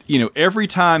 every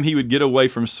time he would get away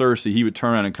from Cersei, he would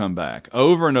turn around and come back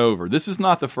over and over. This is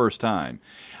not the first time.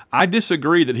 I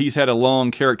disagree that he's had a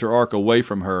long character arc away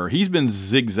from her. He's been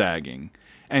zigzagging,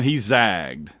 and he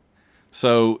zagged.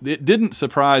 So it didn't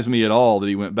surprise me at all that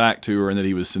he went back to her and that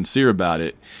he was sincere about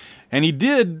it. And he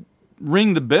did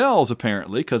ring the bells,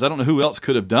 apparently, because I don't know who else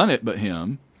could have done it but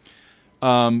him.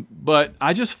 But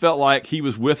I just felt like he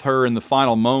was with her in the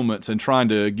final moments and trying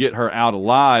to get her out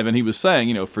alive. And he was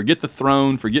saying, forget the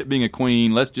throne, forget being a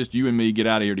queen. Let's just you and me get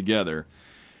out of here together.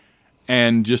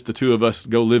 And just the two of us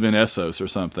go live in Essos or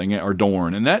something, or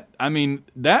Dorne. And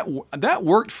that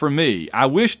worked for me. I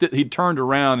wish that he'd turned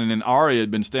around and then Arya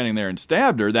had been standing there and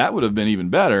stabbed her. That would have been even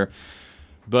better.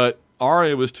 But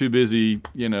Arya was too busy,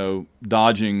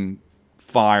 dodging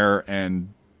fire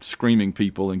and screaming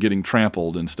people and getting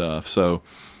trampled and stuff. So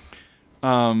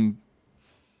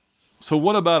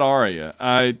what about Arya?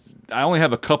 I only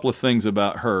have a couple of things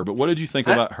about her, but what did you think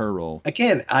about her role?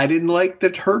 Again, I didn't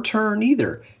like her turn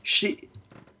either.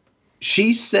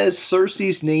 She says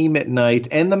Cersei's name at night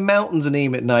and the mountain's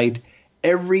name at night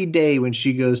every day when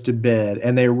she goes to bed.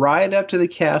 And they ride up to the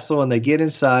castle and they get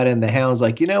inside and the Hound's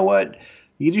like, you know what?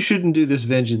 You shouldn't do this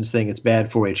vengeance thing. It's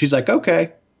bad for you. She's like,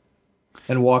 okay.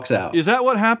 And walks out. Is that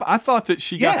what happened? I thought that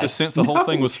she got the sense the whole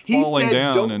thing was falling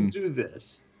down. Don't do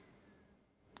this.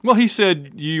 Well, he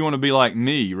said, you want to be like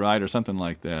me, right? Or something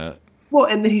like that. Well,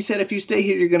 and then he said, if you stay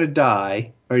here, you're going to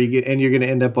die, and you're going to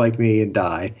end up like me and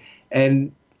die.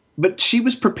 But she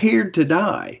was prepared to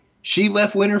die. She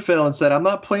left Winterfell and said, I'm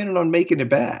not planning on making it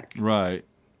back. Right.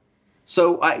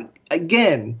 So I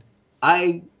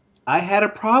had a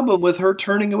problem with her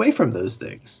turning away from those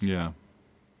things. Yeah.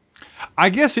 I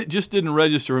guess it just didn't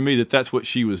register with me that that's what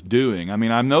she was doing. I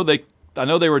mean, I know they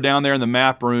were down there in the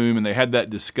map room and they had that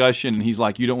discussion and he's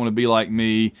like, you don't want to be like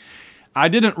me. I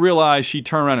didn't realize she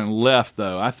turned around and left,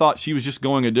 though. I thought she was just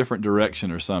going a different direction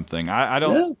or something. I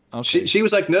don't... No. Okay. She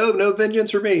was like, no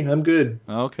vengeance for me. I'm good.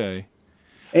 Okay.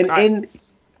 And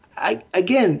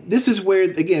again, this is where,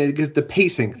 again, it goes the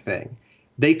pacing thing.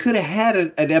 they could have had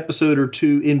an episode or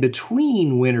two in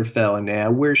between Winterfell and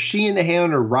now where she and the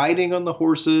Hound are riding on the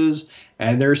horses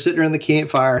and they're sitting around the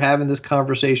campfire having this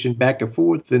conversation back and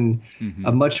forth and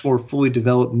a much more fully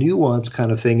developed nuance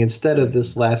kind of thing instead of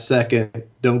this last second,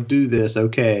 don't do this,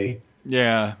 okay.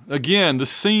 Yeah. Again, the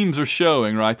seams are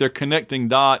showing, right? They're connecting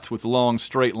dots with long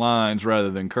straight lines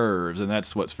rather than curves, and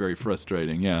that's what's very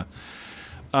frustrating, yeah.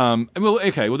 That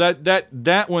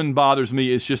one bothers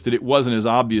me. It's just that it wasn't as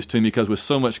obvious to me because with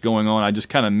so much going on, I just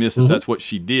kind of missed that that's what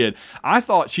she did. I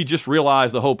thought she just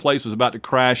realized the whole place was about to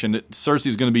crash and that Cersei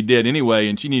was going to be dead anyway,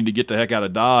 and she needed to get the heck out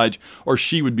of Dodge, or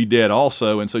she would be dead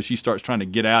also. And so she starts trying to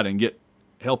get out and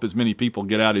help as many people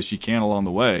get out as she can along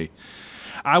the way.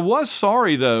 I was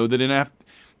sorry though that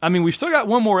we've still got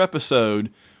one more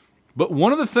episode. But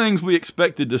one of the things we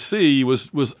expected to see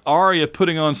was Arya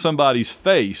putting on somebody's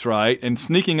face, right, and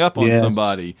sneaking up on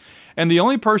somebody. And the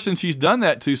only person she's done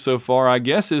that to so far, I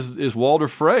guess, is Walder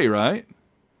Frey, right?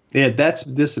 Yeah, that's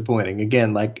disappointing.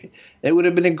 Again, like it would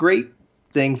have been a great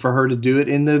thing for her to do it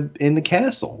in the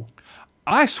castle.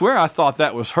 I swear, I thought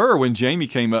that was her when Jaime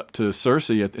came up to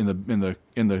Cersei in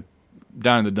the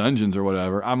down in the dungeons or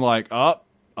whatever. I'm like, up.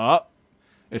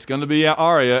 It's going to be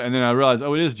Arya, and then I realized,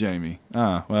 it is Jaime.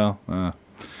 Another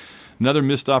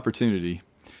missed opportunity.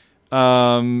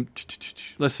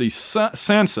 Let's see,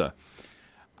 Sansa.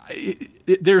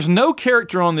 There's no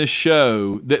character on this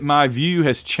show that my view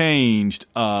has changed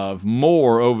of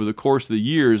more over the course of the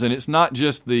years, and it's not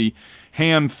just the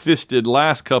ham-fisted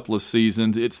last couple of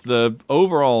seasons, it's the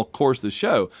overall course of the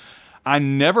show. I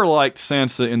never liked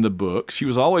Sansa in the book. She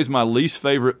was always my least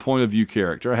favorite point of view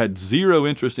character. I had zero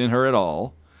interest in her at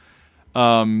all.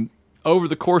 Over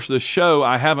the course of the show,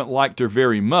 I haven't liked her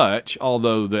very much,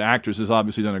 although the actress has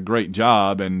obviously done a great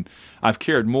job, and I've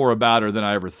cared more about her than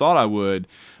I ever thought I would.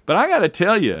 But I got to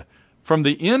tell you, from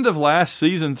the end of last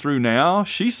season through now,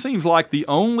 she seems like the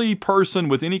only person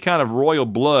with any kind of royal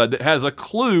blood that has a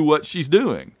clue what she's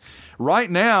doing.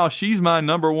 Right now, she's my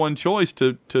number one choice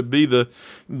to be the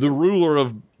ruler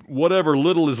of whatever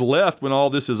little is left when all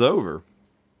this is over.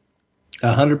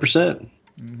 100%.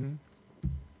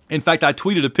 In fact, I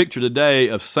tweeted a picture today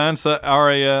of Sansa,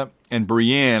 Arya, and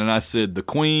Brienne, and I said the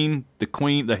queen,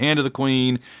 the hand of the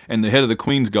queen, and the head of the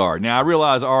Queen's Guard. Now, I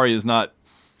realize Arya is not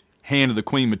hand of the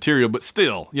queen material, but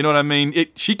still, you know what I mean?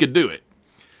 She could do it.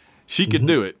 She could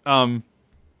do it.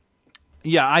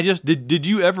 Did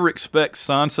you ever expect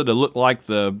Sansa to look like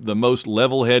the most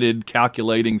level-headed,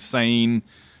 calculating, sane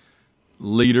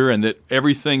leader, and that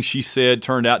everything she said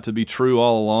turned out to be true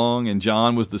all along, and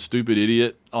Jon was the stupid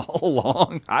idiot all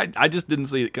along? I just didn't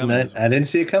see it coming. I didn't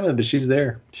see it coming, but she's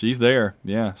there. She's there,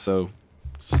 yeah. So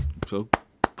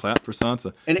clap for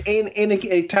Sansa. And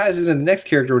it ties into the next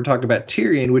character we're talking about,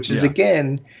 Tyrion, which is,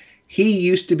 again, he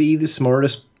used to be the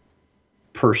smartest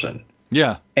person.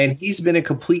 Yeah. And he's been a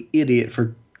complete idiot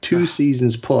for 2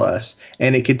 seasons plus,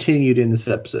 and it continued in this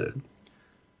episode.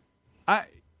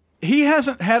 He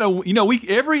hasn't had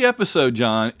every episode,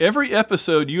 John,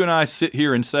 you and I sit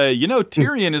here and say,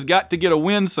 Tyrion has got to get a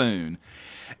win soon.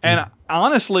 And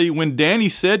honestly, when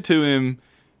Dany said to him,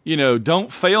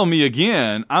 don't fail me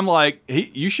again, I'm like,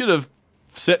 you should have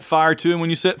set fire to him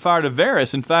when you set fire to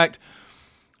Varys. In fact,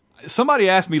 somebody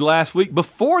asked me last week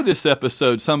before this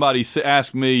episode, somebody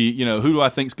asked me, who do I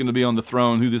think is going to be on the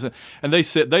throne? And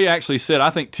they actually said,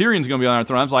 I think Tyrion's going to be on our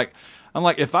throne. I'm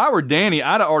like, if I were Dany,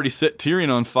 I'd have already set Tyrion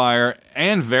on fire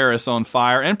and Varys on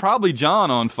fire and probably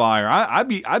Jon on fire.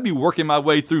 I'd be working my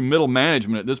way through middle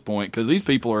management at this point because these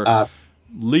people are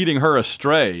leading her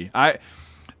astray.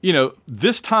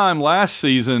 This time last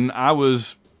season, I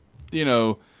was,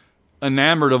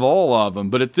 enamored of all of them.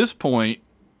 But at this point,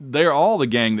 they're all the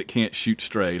gang that can't shoot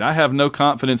straight. I have no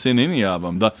confidence in any of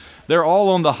them. They're all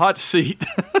on the hot seat,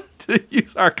 to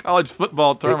use our college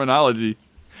football terminology.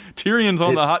 Tyrion's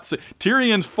on the hot seat.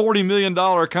 Tyrion's $40 million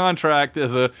contract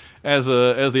as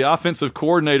the offensive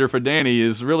coordinator for Dany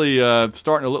is really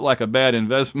starting to look like a bad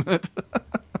investment.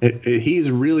 He's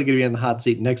really going to be on the hot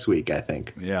seat next week, I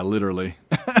think. Yeah, literally.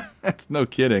 That's no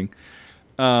kidding.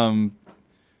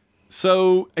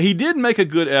 So he did make a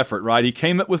good effort, right? He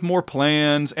came up with more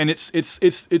plans, and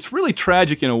it's really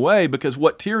tragic in a way because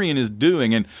what Tyrion is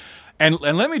doing, and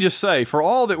let me just say, for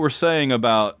all that we're saying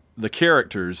about the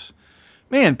characters,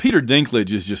 man, Peter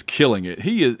Dinklage is just killing it.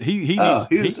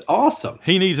 He's awesome.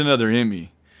 He needs another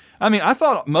Emmy. I mean, I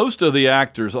thought most of the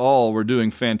actors all were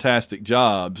doing fantastic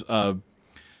jobs.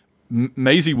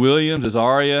 Maisie Williams as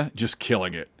Arya, just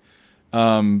killing it.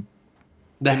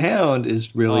 The Hound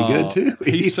is really good too.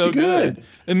 He's so good.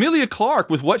 Emilia Clarke,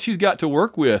 with what she's got to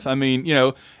work with, I mean,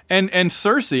 and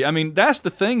Cersei. I mean, that's the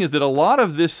thing, is that a lot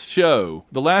of this show,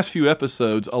 the last few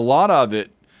episodes, a lot of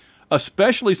it,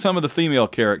 especially some of the female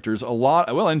characters,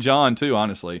 and Jon too,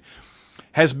 honestly,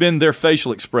 has been their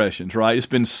facial expressions, right? It's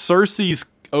been Cersei's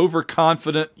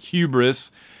overconfident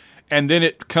hubris, and then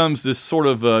it comes this sort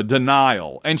of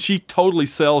denial, and she totally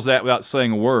sells that without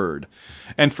saying a word.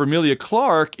 And for Emilia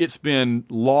Clarke, it's been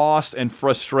loss and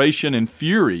frustration and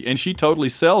fury, and she totally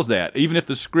sells that. Even if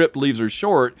the script leaves her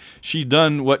short, she's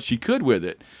done what she could with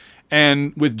it.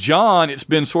 And with Jon, it's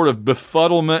been sort of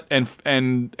befuddlement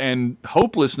and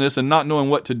hopelessness and not knowing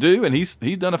what to do, and he's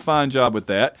done a fine job with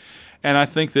that. And I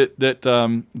think that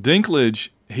Dinklage,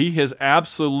 he has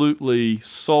absolutely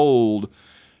sold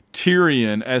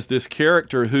Tyrion as this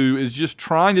character who is just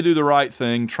trying to do the right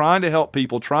thing, trying to help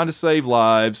people, trying to save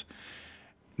lives,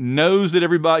 knows that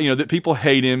everybody, that people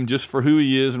hate him just for who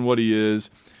he is and what he is,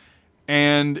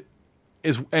 and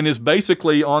is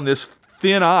basically on this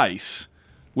thin ice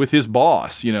with his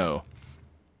boss,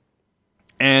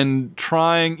 and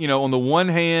trying, on the one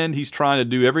hand, he's trying to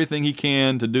do everything he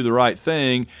can to do the right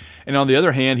thing, and on the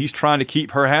other hand, he's trying to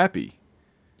keep her happy.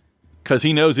 Because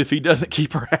he knows if he doesn't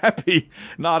keep her happy,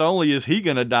 not only is he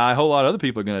going to die, a whole lot of other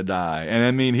people are going to die. And I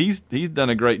mean, he's done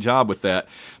a great job with that.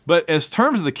 But as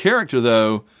terms of the character,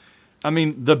 though, I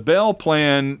mean, the bell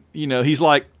plan, he's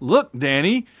like, look,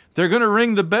 Danny, they're going to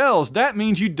ring the bells. That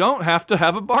means you don't have to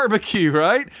have a barbecue,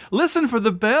 right? Listen for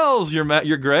the bells,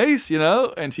 your grace,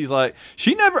 And she's like,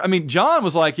 Jon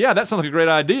was like, yeah, that sounds like a great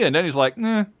idea. And Danny's like,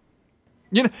 nah.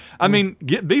 I mean,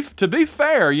 to be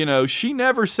fair, she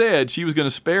never said she was going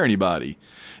to spare anybody.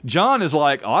 Jon is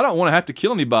like, I don't want to have to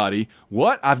kill anybody.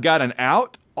 What? I've got an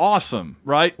out? Awesome,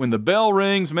 right? When the bell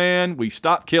rings, man, we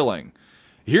stop killing.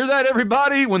 Hear that,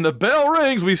 everybody? When the bell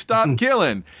rings, we stop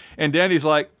killing. And Danny's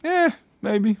like,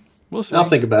 maybe. We'll see. I'll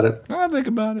think about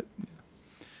it.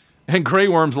 And Grey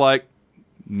Worm's like,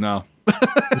 no.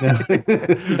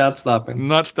 Not stopping.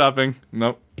 Not stopping.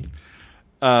 Nope.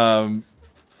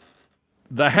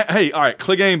 Hey, all right,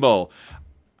 Clegane Bowl.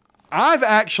 I've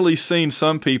actually seen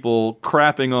some people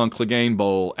crapping on Clegane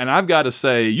Bowl, and I've got to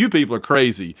say, you people are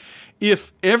crazy.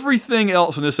 If everything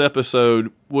else in this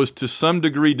episode was to some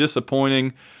degree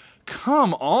disappointing,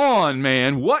 come on,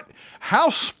 man. How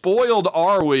spoiled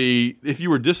are we if you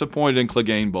were disappointed in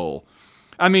Clegane Bowl?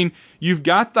 I mean, you've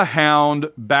got the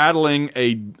Hound battling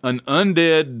an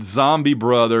undead zombie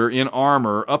brother in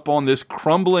armor up on this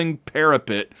crumbling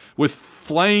parapet with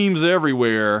flames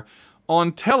everywhere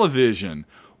on television.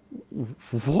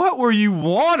 What were you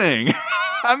wanting?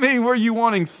 I mean, were you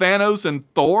wanting Thanos and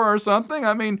Thor or something?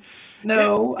 I mean,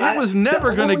 no, it was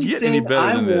never going to get any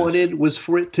better than this. I wanted was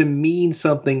for it to mean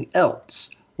something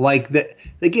else. Like that,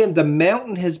 again, the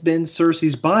mountain has been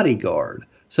Cersei's bodyguard.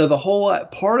 So the whole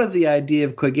part of the idea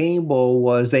of Clegane Bowl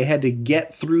was they had to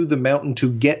get through the mountain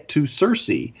to get to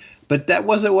Cersei. But that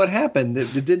wasn't what happened.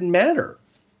 It didn't matter.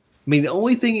 I mean, the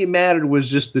only thing that mattered was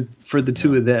just for the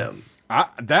two of them.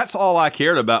 That's all I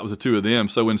cared about was the two of them.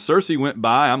 So when Cersei went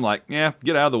by, I'm like, yeah,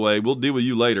 get out of the way. We'll deal with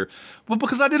you later. Well,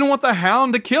 because I didn't want the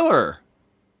Hound to kill her.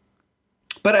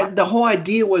 But the whole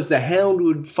idea was the Hound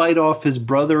would fight off his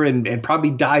brother and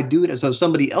probably die doing it so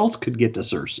somebody else could get to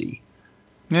Cersei.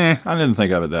 I didn't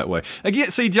think of it that way. Again,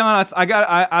 see, John,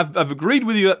 I've agreed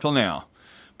with you up till now.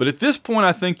 But at this point,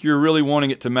 I think you're really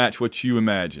wanting it to match what you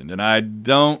imagined. And I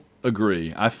don't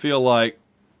agree. I feel like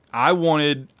I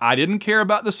didn't care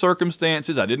about the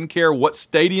circumstances. I didn't care what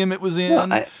stadium it was in.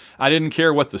 Well, I didn't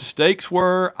care what the stakes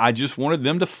were. I just wanted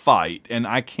them to fight. And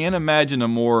I can't imagine a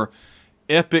more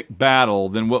epic battle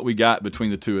than what we got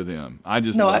between the two of them.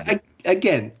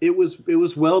 Again, it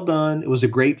was well done. It was a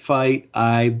great fight.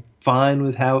 I'm fine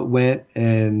with how it went,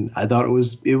 and I thought it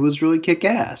was really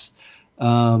kick-ass.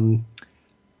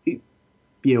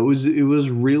 It was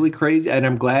really crazy, and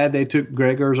I'm glad they took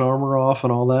Gregor's armor off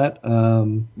and all that.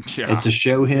 And to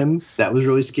show him, that was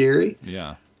really scary.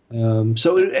 Yeah.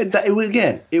 So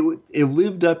it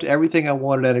lived up to everything I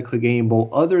wanted out of Clegane Bowl,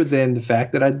 other than the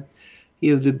fact that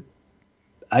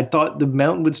I thought the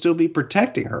mountain would still be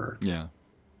protecting her. Yeah.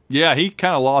 Yeah, he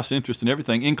kind of lost interest in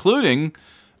everything, including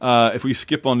if we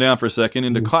skip on down for a second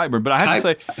into Qyburn.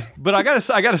 But I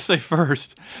got to say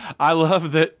first, I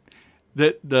love that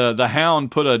the Hound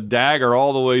put a dagger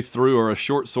all the way through, or a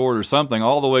short sword or something,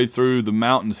 all the way through the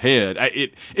mountain's head.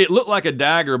 It looked like a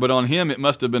dagger, but on him it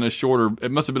must have been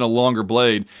a longer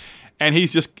blade. And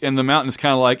the mountain's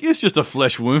kind of like, it's just a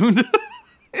flesh wound.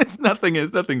 It's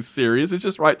nothing serious. It's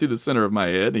just right through the center of my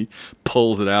head. He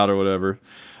pulls it out or whatever.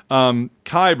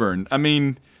 Qyburn, I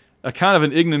mean, a kind of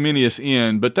an ignominious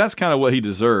end, but that's kind of what he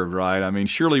deserved, right? I mean,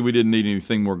 surely we didn't need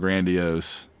anything more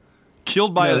grandiose.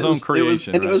 Killed by his own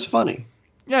creation. It was funny.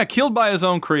 Yeah, killed by his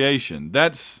own creation.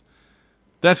 That's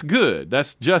good.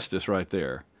 That's justice right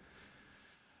there.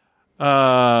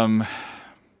 Varys,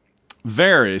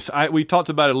 we talked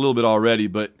about it a little bit already,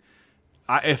 but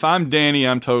if I'm Danny,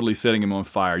 I'm totally setting him on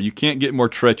fire. You can't get more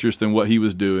treacherous than what he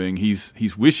was doing. He's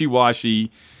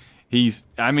wishy-washy.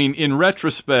 In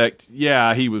retrospect,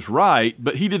 yeah, he was right,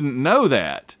 but he didn't know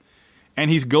that. And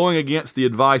he's going against the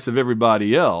advice of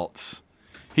everybody else.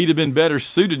 He'd have been better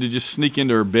suited to just sneak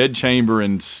into her bedchamber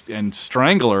and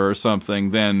strangle her or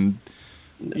something than,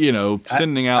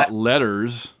 sending out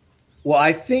letters. Well,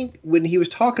 I think when he was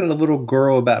talking to the little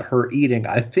girl about her eating,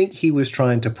 I think he was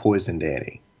trying to poison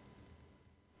Danny.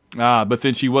 But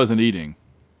then she wasn't eating.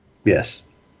 Yes.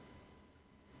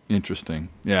 Interesting.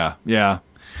 Yeah.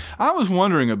 I was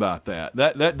wondering about that.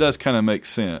 That does kind of make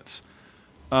sense.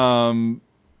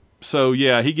 So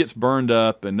yeah, he gets burned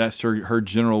up, and that's her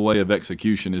general way of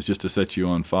execution is just to set you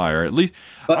on fire. At least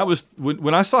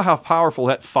when I saw how powerful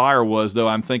that fire was, though,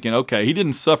 I'm thinking, okay, he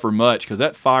didn't suffer much because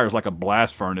that fire is like a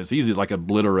blast furnace. He's like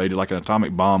obliterated, like an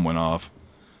atomic bomb went off.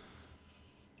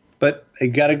 But I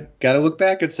gotta look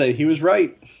back and say he was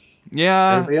right.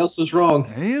 Yeah, everybody else was wrong.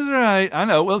 He's right. I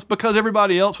know. Well, it's because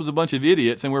everybody else was a bunch of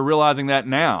idiots, and we're realizing that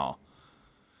now.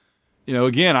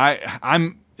 Again,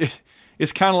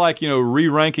 it's kind of like,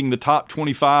 re-ranking the top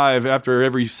 25 after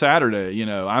every Saturday.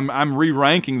 I'm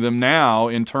re-ranking them now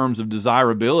in terms of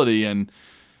desirability, and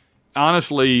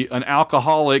honestly, an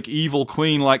alcoholic evil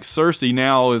queen like Cersei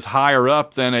now is higher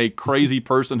up than a crazy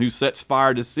person who sets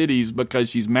fire to cities because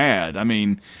she's mad. I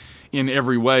mean, in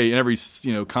every way, in every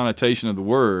connotation of the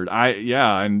word.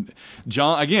 And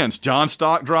Jon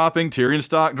stock dropping, Tyrion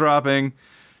stock dropping,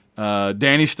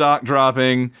 Dany stock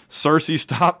dropping, Cersei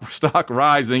stock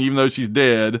rising, even though she's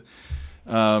dead,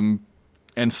 and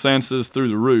Sansa's through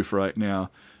the roof right now.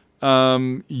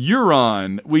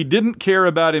 Euron, we didn't care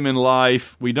about him in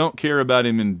life. We don't care about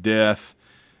him in death.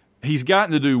 He's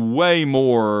gotten to do way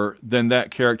more than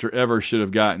that character ever should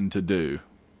have gotten to do.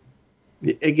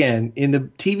 Again, in the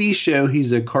TV show,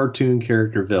 he's a cartoon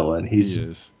character villain. He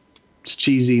is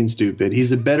cheesy and stupid.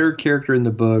 He's a better character in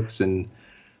the books, and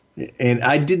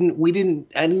I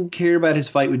didn't care about his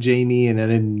fight with Jaime, and I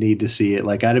didn't need to see it.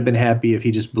 Like, I'd have been happy if he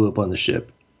just blew up on the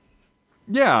ship.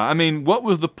 Yeah, I mean, what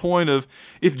was the point of,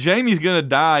 if Jaime's going to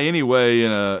die anyway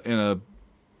in a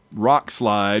rock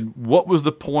slide, what was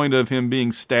the point of him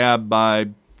being stabbed by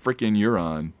freaking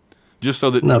Euron? Just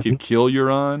so that he could kill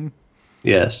Euron?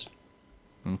 Yes.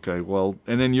 Okay, well,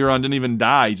 and then Euron didn't even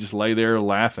die. He just lay there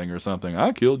laughing or something.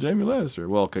 I killed Jaime Lannister.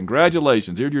 Well,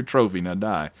 congratulations. Here's your trophy. Now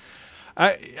die.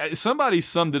 Somebody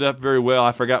summed it up very well.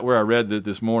 I forgot where I read it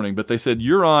this morning, but they said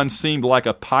Euron seemed like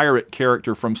a pirate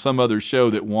character from some other show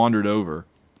that wandered over.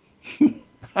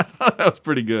 I thought that was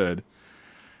pretty good.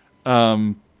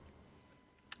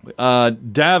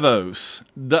 Davos.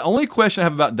 The only question I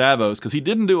have about Davos, because he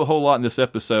didn't do a whole lot in this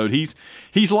episode, he's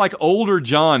like older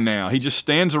Jon now. He just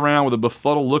stands around with a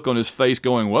befuddled look on his face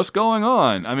going, what's going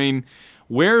on? I mean,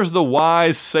 where's the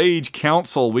wise sage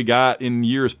counsel we got in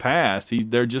years past?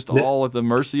 They're just all at the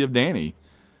mercy of Dany.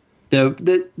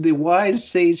 The wise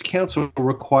sage counsel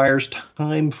requires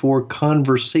time for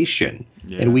conversation,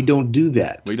 and we don't do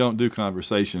that. We don't do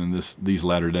conversation in these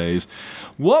latter days.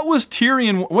 What was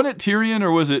Tyrion? Was it Tyrion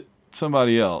or was it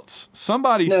somebody else?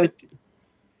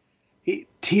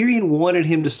 Tyrion wanted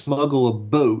him to smuggle a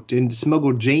boat and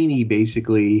smuggle Jaime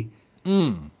basically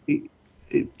to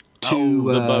the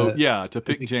boat, to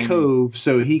pick Jaime cove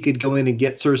so he could go in and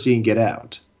get Cersei and get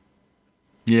out.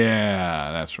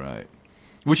 Yeah, that's right.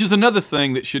 Which is another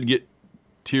thing that should get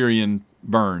Tyrion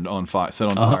burned on fire, set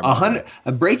on fire.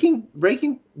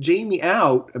 Breaking Jaime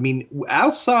out. I mean,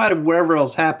 outside of whatever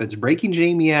else happens, breaking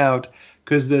Jaime out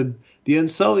because the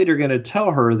Unsullied are going to tell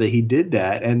her that he did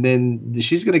that, and then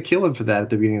she's going to kill him for that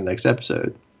at the beginning of the next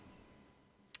episode.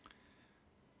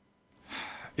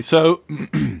 So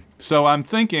I'm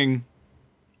thinking,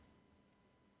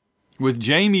 with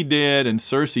Jaime dead and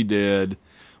Cersei dead.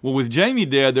 Well, with Jaime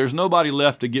dead, there's nobody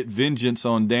left to get vengeance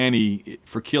on Dany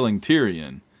for killing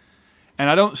Tyrion. And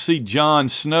I don't see Jon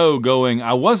Snow going,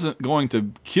 I wasn't going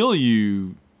to kill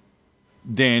you,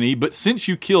 Dany, but since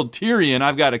you killed Tyrion,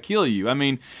 I've got to kill you. I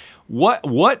mean,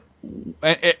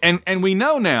 and we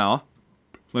know now,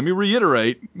 let me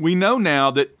reiterate, we know now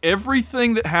that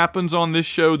everything that happens on this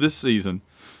show this season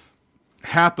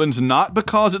happens not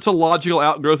because it's a logical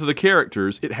outgrowth of the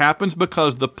characters, it happens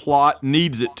because the plot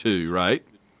needs it to, right?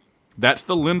 That's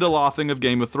the Lindelofing of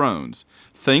Game of Thrones.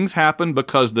 Things happen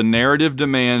because the narrative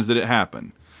demands that it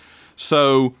happen.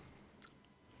 So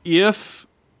if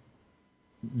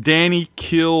Dany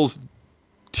kills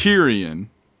Tyrion,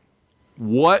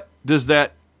 what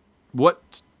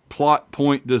plot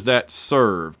point does that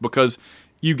serve? Because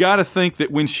you got to think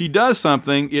that when she does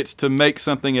something, it's to make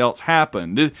something else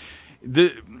happen.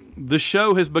 The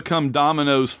show has become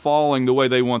dominoes falling the way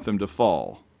they want them to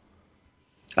fall.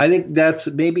 I think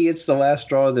maybe it's the last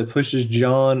straw that pushes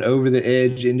Jon over the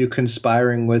edge into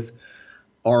conspiring with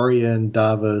Arya and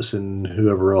Davos and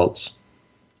whoever else.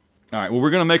 All right, well,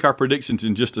 we're going to make our predictions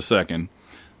in just a second.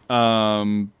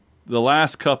 The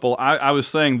last couple, I was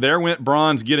saying there went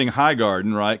Bronn's getting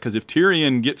Highgarden, right? Because if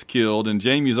Tyrion gets killed and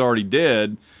Jaime's already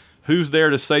dead, who's there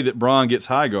to say that Bronn gets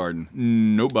Highgarden?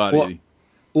 Nobody.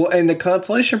 Well, and the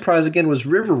consolation prize again was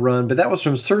River Run, but that was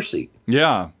from Cersei.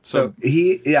 Yeah. So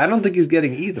I don't think he's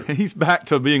getting either. He's back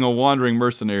to being a wandering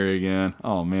mercenary again.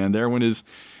 Oh, man, there went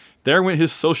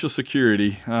his Social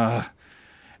Security.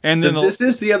 And then this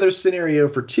is the other scenario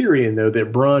for Tyrion, though,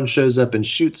 that Bronn shows up and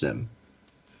shoots him.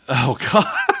 Oh, God.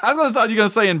 I thought you were going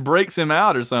to say and breaks him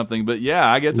out or something, but yeah,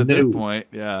 I guess at this point,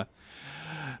 yeah.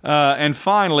 And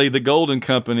finally, the Golden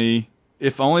Company,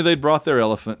 if only they'd brought their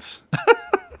elephants.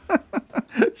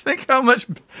 Think how much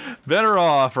better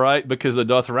off, right? Because the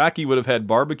Dothraki would have had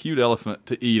barbecued elephant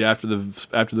to eat after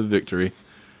the victory.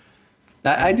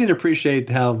 I did appreciate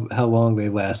how long they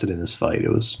lasted in this fight.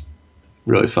 It was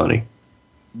really funny.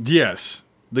 Yes.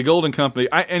 The Golden Company,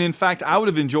 and in fact, I would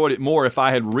have enjoyed it more if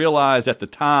I had realized at the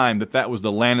time that was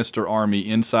the Lannister army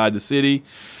inside the city,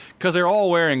 because they're all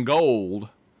wearing gold,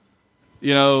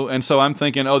 and so I'm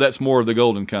thinking, oh, that's more of the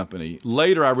Golden Company.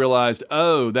 Later, I realized,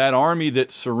 oh, that army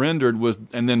that surrendered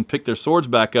and then picked their swords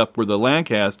back up were the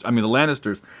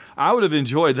Lannisters. I would have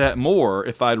enjoyed that more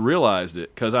if I'd realized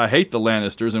it, because I hate the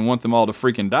Lannisters and want them all to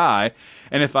freaking die.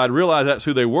 And if I'd realized that's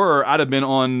who they were, I'd have been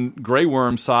on Grey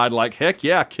Worm's side like, heck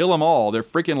yeah, kill them all. They're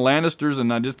freaking Lannisters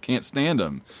and I just can't stand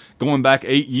them. Going back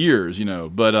 8 years,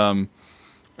 But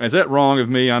is that wrong of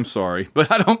me? I'm sorry.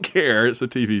 But I don't care. It's a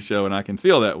TV show and I can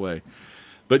feel that way.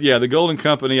 But yeah, the Golden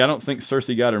Company, I don't think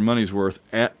Cersei got her money's worth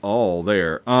at all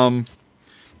there.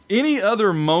 Any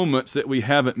other moments that we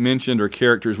haven't mentioned or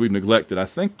characters we've neglected? I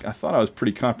thought I was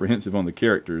pretty comprehensive on the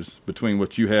characters between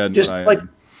what you had and just what I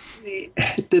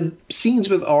had. The scenes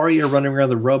with Arya running around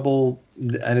the rubble,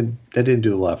 that didn't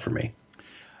do a lot for me.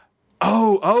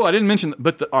 Oh, I didn't mention.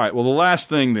 But all right, well, the last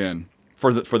thing then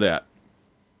for that,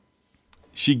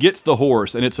 she gets the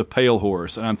horse and it's a pale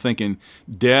horse, and I'm thinking,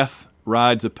 death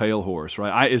rides a pale horse,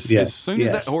 right? As soon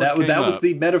as that horse came that was up,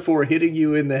 the metaphor hitting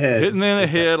you in the head. Hitting in the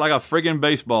head like a friggin'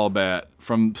 baseball bat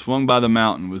from swung by the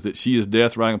mountain was that she is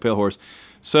death riding a pale horse.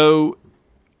 So,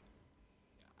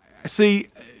 see,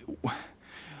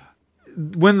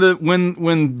 when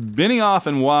Benioff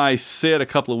and Weiss said a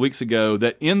couple of weeks ago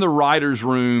that in the writer's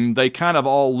room they kind of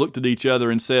all looked at each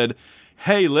other and said,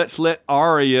 hey, let's let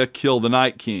Arya kill the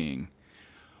Night King.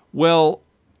 Well,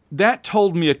 that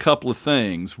told me a couple of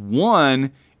things.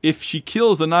 One, if she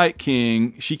kills the Night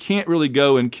King, she can't really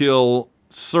go and kill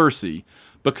Cersei,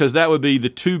 because that would be the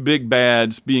two big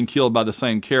bads being killed by the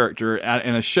same character.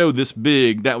 And a show this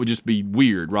big, that would just be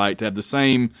weird, right? To have the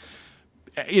same...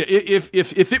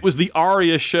 If it was the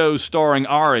Arya show starring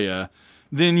Arya,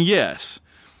 then yes.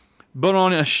 But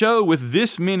on a show with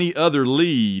this many other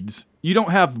leads, you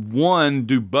don't have one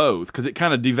do both, because it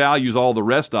kind of devalues all the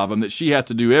rest of them, that she has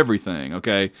to do everything,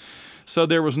 okay? So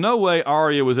there was no way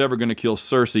Arya was ever going to kill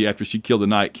Cersei after she killed the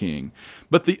Night King.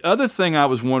 But the other thing I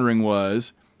was wondering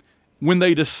was, when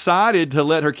they decided to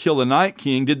let her kill the Night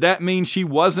King, did that mean she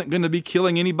wasn't going to be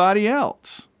killing anybody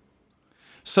else?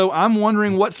 So I'm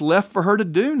wondering what's left for her to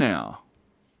do now.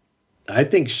 I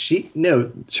think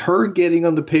her getting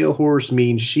on the pale horse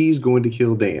means she's going to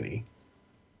kill Dany.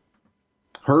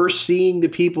 Her seeing the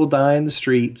people die in the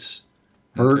streets,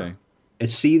 and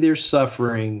see their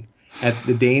suffering at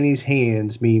the Dany's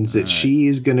hands means that she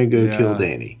is going to go kill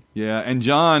Dany. Yeah, and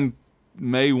Jon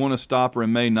may want to stop her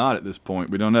and may not at this point.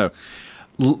 We don't know.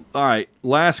 All right,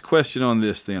 last question on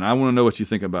this then. I want to know what you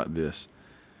think about this.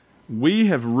 We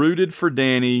have rooted for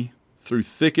Dany through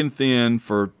thick and thin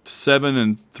for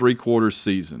 7 3/4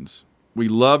 seasons. We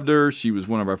loved her. She was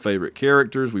one of our favorite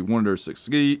characters. We wanted her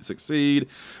to succeed.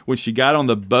 When she got on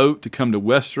the boat to come to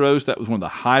Westeros, that was one of the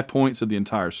high points of the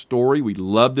entire story. We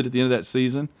loved it at the end of that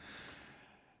season.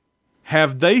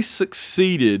 Have they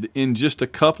succeeded in just a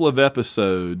couple of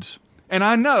episodes? And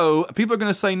I know people are going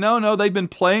to say, no, they've been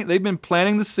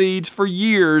planting the seeds for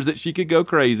years that she could go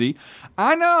crazy.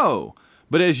 I know.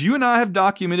 But as you and I have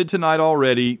documented tonight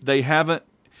already, they haven't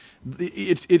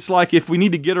it's like if we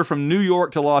need to get her from New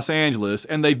York to Los Angeles,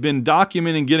 and they've been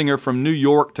documenting getting her from New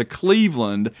York to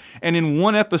Cleveland, and in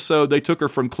one episode they took her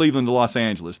from Cleveland to Los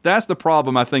Angeles. That's the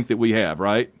problem I think that we have,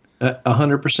 right?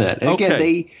 100%. And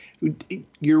again,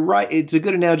 you're right. It's a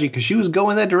good analogy because she was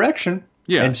going that direction.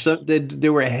 Yeah. And so they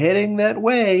were heading that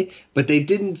way, but they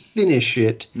didn't finish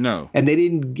it. No. And they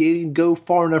didn't go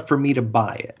far enough for me to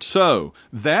buy it. So,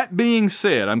 that being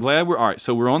said, I'm glad all right,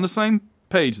 so we're on the same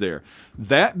page there.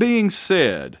 That being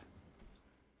said,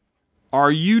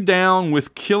 are you down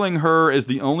with killing her as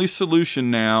the only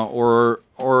solution now, or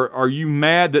are you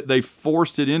mad that they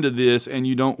forced it into this and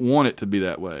you don't want it to be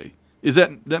that way? Is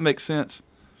that makes sense?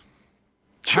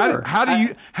 Sure.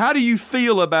 How do you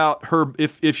feel about her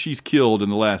if she's killed in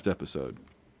the last episode?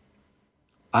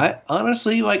 I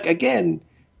honestly, again,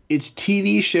 it's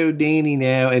TV show Danny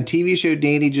now, and TV show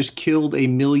Danny just killed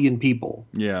 1 million people.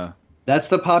 Yeah. That's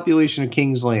the population of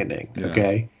King's Landing, Yeah.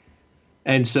 okay?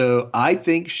 And so I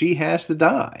think she has to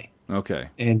die. Okay.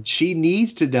 And she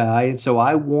needs to die, and so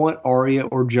I want Arya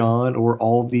or Jon or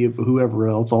whoever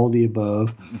else, all the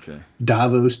above, Okay.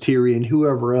 Davos, Tyrion,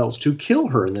 whoever else, to kill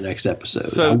her in the next episode.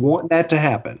 So- I want that to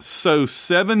happen. So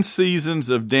 7 seasons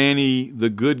of Danny, the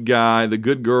good guy, the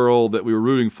good girl that we were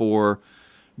rooting for,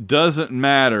 doesn't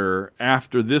matter.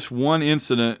 After this one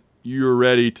incident, you're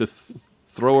ready to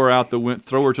throw her out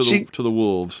throw her to the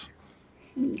wolves.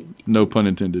 No pun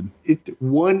intended.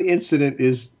 One incident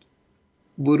is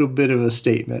a little bit of a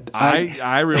statement.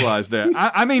 I realize that.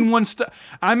 I mean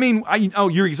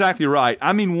you're exactly right.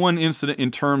 I mean one incident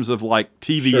in terms of like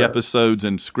TV Sure. episodes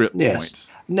and script Yes.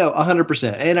 points. No,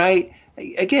 100%. And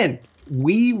again,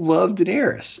 we love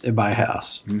Daenerys in my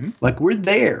house. Mm-hmm. Like, we're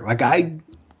there. Like,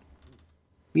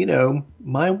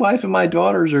 my wife and my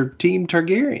daughters are Team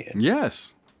Targaryen.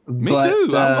 Yes. Me But,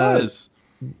 too. I was.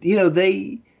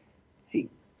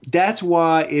 That's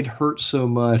why it hurts so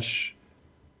much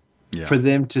Yeah. for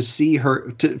them to see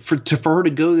her, for her to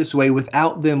go this way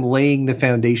without them laying the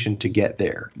foundation to get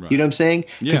there. Right. You know what I'm saying?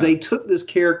 Because Yeah. they took this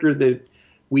character that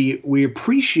we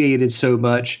appreciated so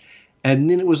much, and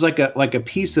then it was like a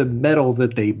piece of metal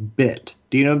that they bit.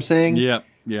 Do you know what I'm saying? Yeah.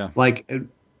 Yeah. Like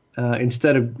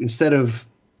instead of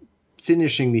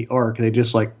finishing the arc, they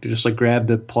just grab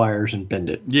the pliers and bend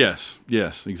it. Yes,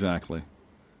 exactly.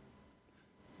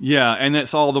 Yeah, and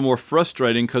that's all the more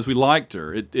frustrating because we liked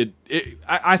her.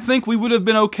 I think we would have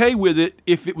been okay with it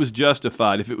if it was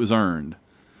justified, if it was earned.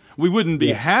 We wouldn't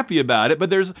be happy about it,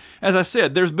 but as I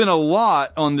said, there's been a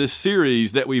lot on this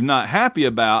series that we're not happy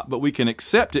about, but we can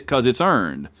accept it because it's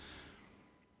earned.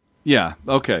 Yeah,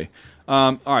 okay.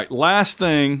 All right, last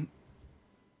thing,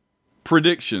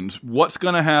 predictions. What's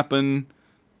going to happen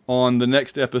on the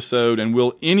next episode, and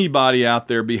will anybody out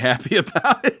there be happy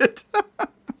about it?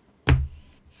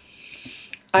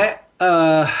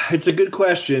 It's a good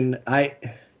question. I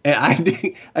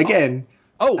again.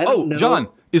 John,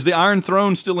 is the Iron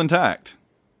Throne still intact?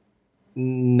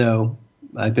 No,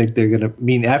 I think they're gonna.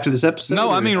 After this episode? No,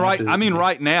 I mean after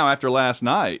right now after last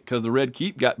night because the Red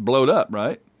Keep got blowed up,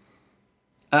 right?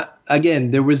 Again,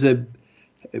 there's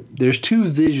 2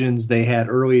 visions they had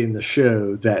early in the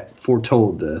show that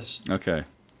foretold this. Okay.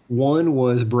 One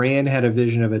was Bran had a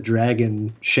vision of a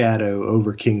dragon shadow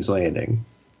over King's Landing.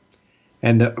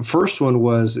 And the first one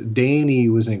was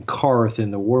Dany was in Karth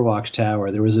in the Warlock's Tower.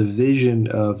 There was a vision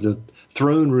of the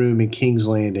throne room in King's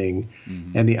Landing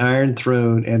and the Iron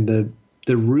Throne, and the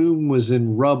room was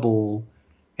in rubble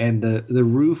and the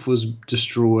roof was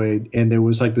destroyed, and there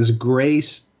was like this gray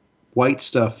white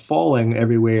stuff falling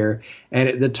everywhere. And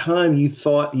at the time you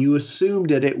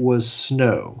assumed that it was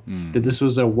snow, that this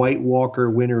was a White Walker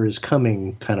winter is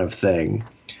coming kind of thing.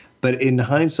 But in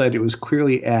hindsight, it was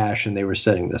clearly ash, and they were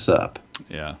setting this up.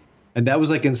 Yeah. And that was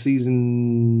like in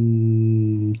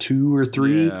season 2 or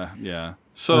 3. Yeah.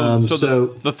 So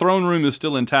the throne room is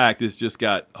still intact. It's just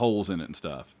got holes in it and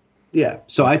stuff. Yeah.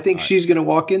 So I think she's going to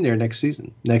walk in there next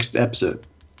episode.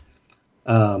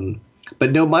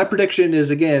 But no, my prediction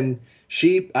is, again,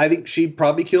 I think she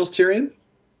probably kills Tyrion,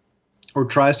 or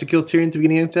tries to kill Tyrion at the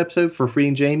beginning of this episode for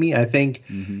freeing Jaime. I think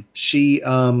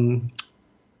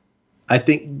I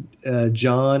think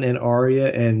Jon and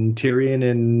Arya and Tyrion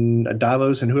and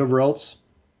Davos and whoever else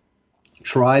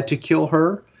tried to kill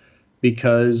her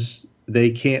because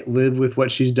they can't live with what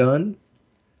she's done.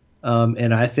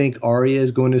 And I think Arya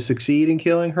is going to succeed in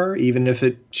killing her, even if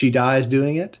she dies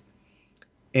doing it.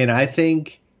 And I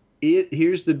think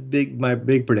here's my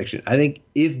big prediction. I think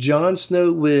if Jon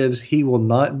Snow lives, he will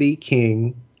not be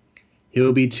king.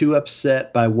 He'll be too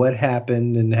upset by what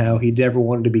happened and how he never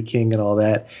wanted to be king and all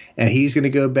that. And he's going to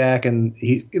go back and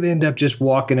he's going to end up just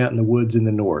walking out in the woods in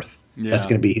the north. Yeah. That's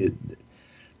going to be his.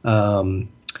 And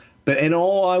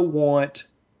all I want,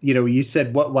 you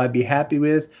said what will I be happy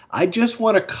with? I just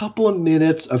want a couple of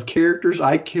minutes of characters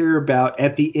I care about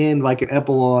at the end, like an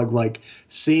epilogue, like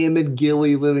Sam and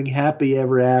Gilly living happy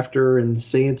ever after and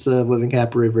Sansa living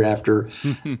happy ever after.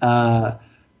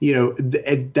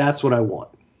 That's what I want.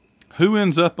 Who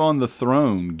ends up on the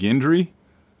throne? Gendry?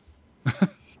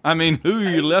 I mean, who are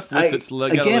you left with? I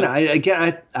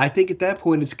think at that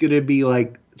point it's going to be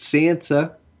like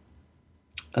Sansa.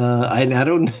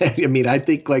 I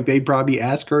think like they probably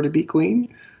ask her to be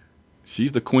queen.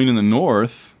 She's the queen in the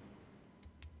north.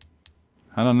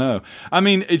 I don't know. I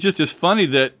mean, it's funny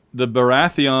that the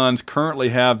Baratheons currently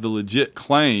have the legit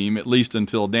claim, at least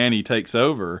until Dany takes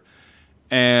over,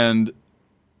 and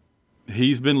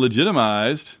he's been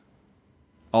legitimized,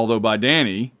 although by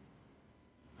Dany,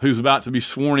 who's about to be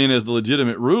sworn in as the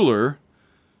legitimate ruler.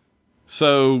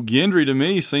 So Gendry to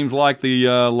me seems like the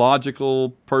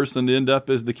logical person to end up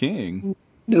as the king.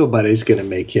 Nobody's going to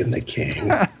make him the king.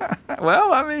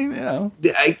 Well, I mean,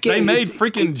 they made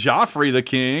freaking Joffrey the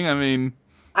king. I mean,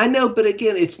 I know, but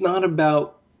again, it's not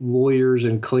about lawyers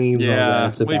and claims. Yeah, all that.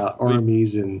 It's about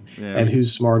armies and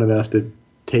who's smart enough to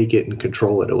take it and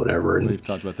control it or whatever. And we've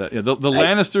talked about that. Yeah, the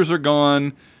Lannisters are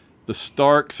gone. The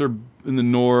Starks are in the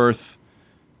north.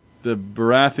 The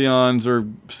Baratheons are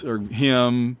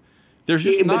him. There's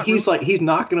just he's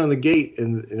knocking on the gate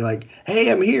and like,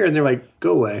 hey, I'm here, and they're like,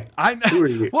 go away. I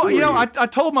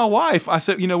told my wife, I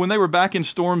said, when they were back in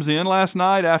Storm's End last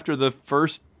night after the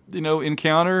first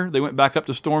encounter, they went back up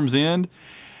to Storm's End,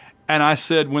 and I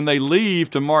said when they leave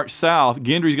to march south,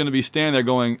 Gendry's going to be standing there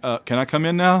going, can I come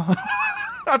in now?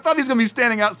 I thought he was going to be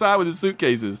standing outside with his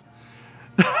suitcases,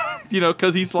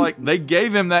 because he's like, they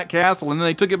gave him that castle and then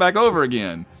they took it back over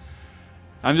again.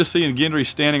 I'm just seeing Gendry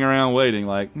standing around waiting,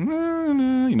 like, All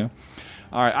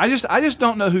right, I just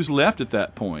don't know who's left at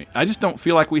that point. I just don't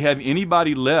feel like we have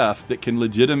anybody left that can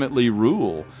legitimately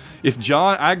rule. If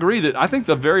Jon, I agree that I think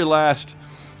the very last,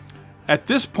 at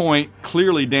this point,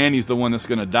 clearly Dany's the one that's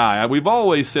going to die. We've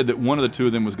always said that one of the two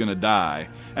of them was going to die,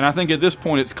 and I think at this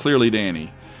point it's clearly Dany.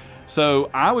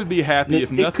 So I would be happy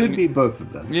if nothing. It could be both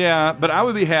of them. Yeah, but I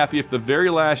would be happy if the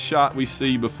very last shot we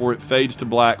see before it fades to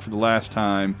black for the last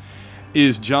time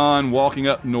is Jon walking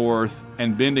up north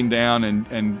and bending down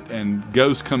and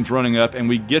Ghost comes running up and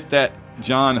we get that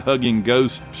Jon hugging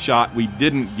Ghost shot we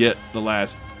didn't get the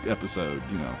last episode,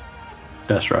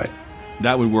 That's right.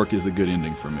 That would work as a good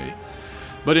ending for me.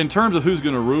 But in terms of who's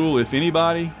going to rule, if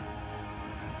anybody,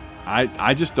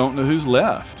 I just don't know who's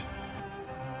left.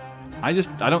 I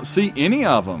don't see any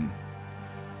of them.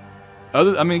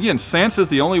 Again, Sansa's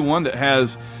the only one that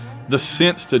has the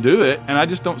sense to do it, and I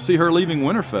just don't see her leaving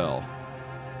Winterfell.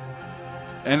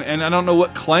 And I don't know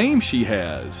what claim she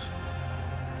has.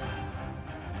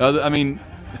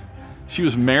 She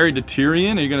was married to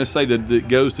Tyrion. Are you going to say that it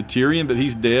goes to Tyrion, but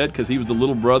he's dead because he was the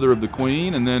little brother of the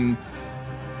queen, and then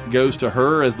goes to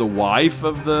her as the wife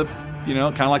of the,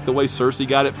 kind of like the way Cersei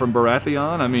got it from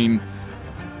Baratheon?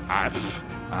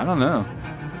 I don't know.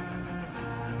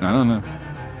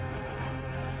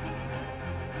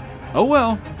 Oh,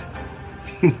 well.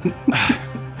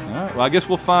 All right, well, I guess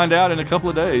we'll find out in a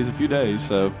few days.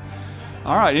 So,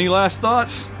 all right, any last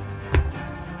thoughts?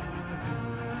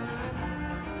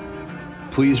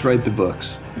 Please write the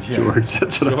books, George.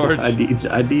 That's what I need.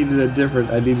 I need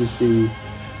to see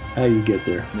how you get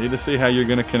there. Need to see how you're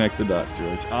going to connect the dots,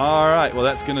 George. All right, well,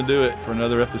 that's going to do it for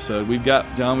another episode. We've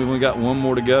only got one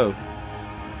more to go.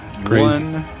 Crazy.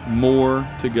 One more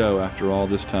to go after all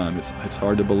this time. It's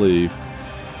hard to believe.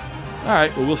 All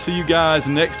right, well, we'll see you guys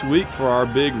next week for our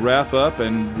big wrap-up,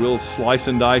 and we'll slice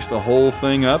and dice the whole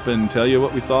thing up and tell you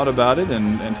what we thought about it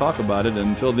and talk about it. And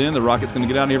until then, the Rocket's going to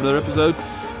get out of here for another episode.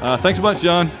 Thanks a bunch,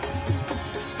 John.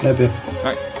 Happy. All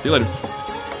right, see you later.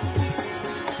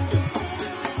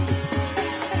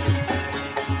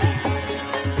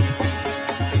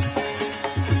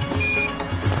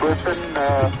 Clifton,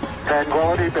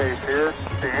 Tranquility Base here.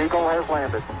 The Eagle has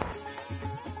landed.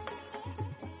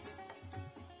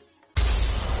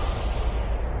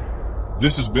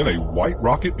 This has been a White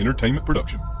Rocket Entertainment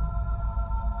production.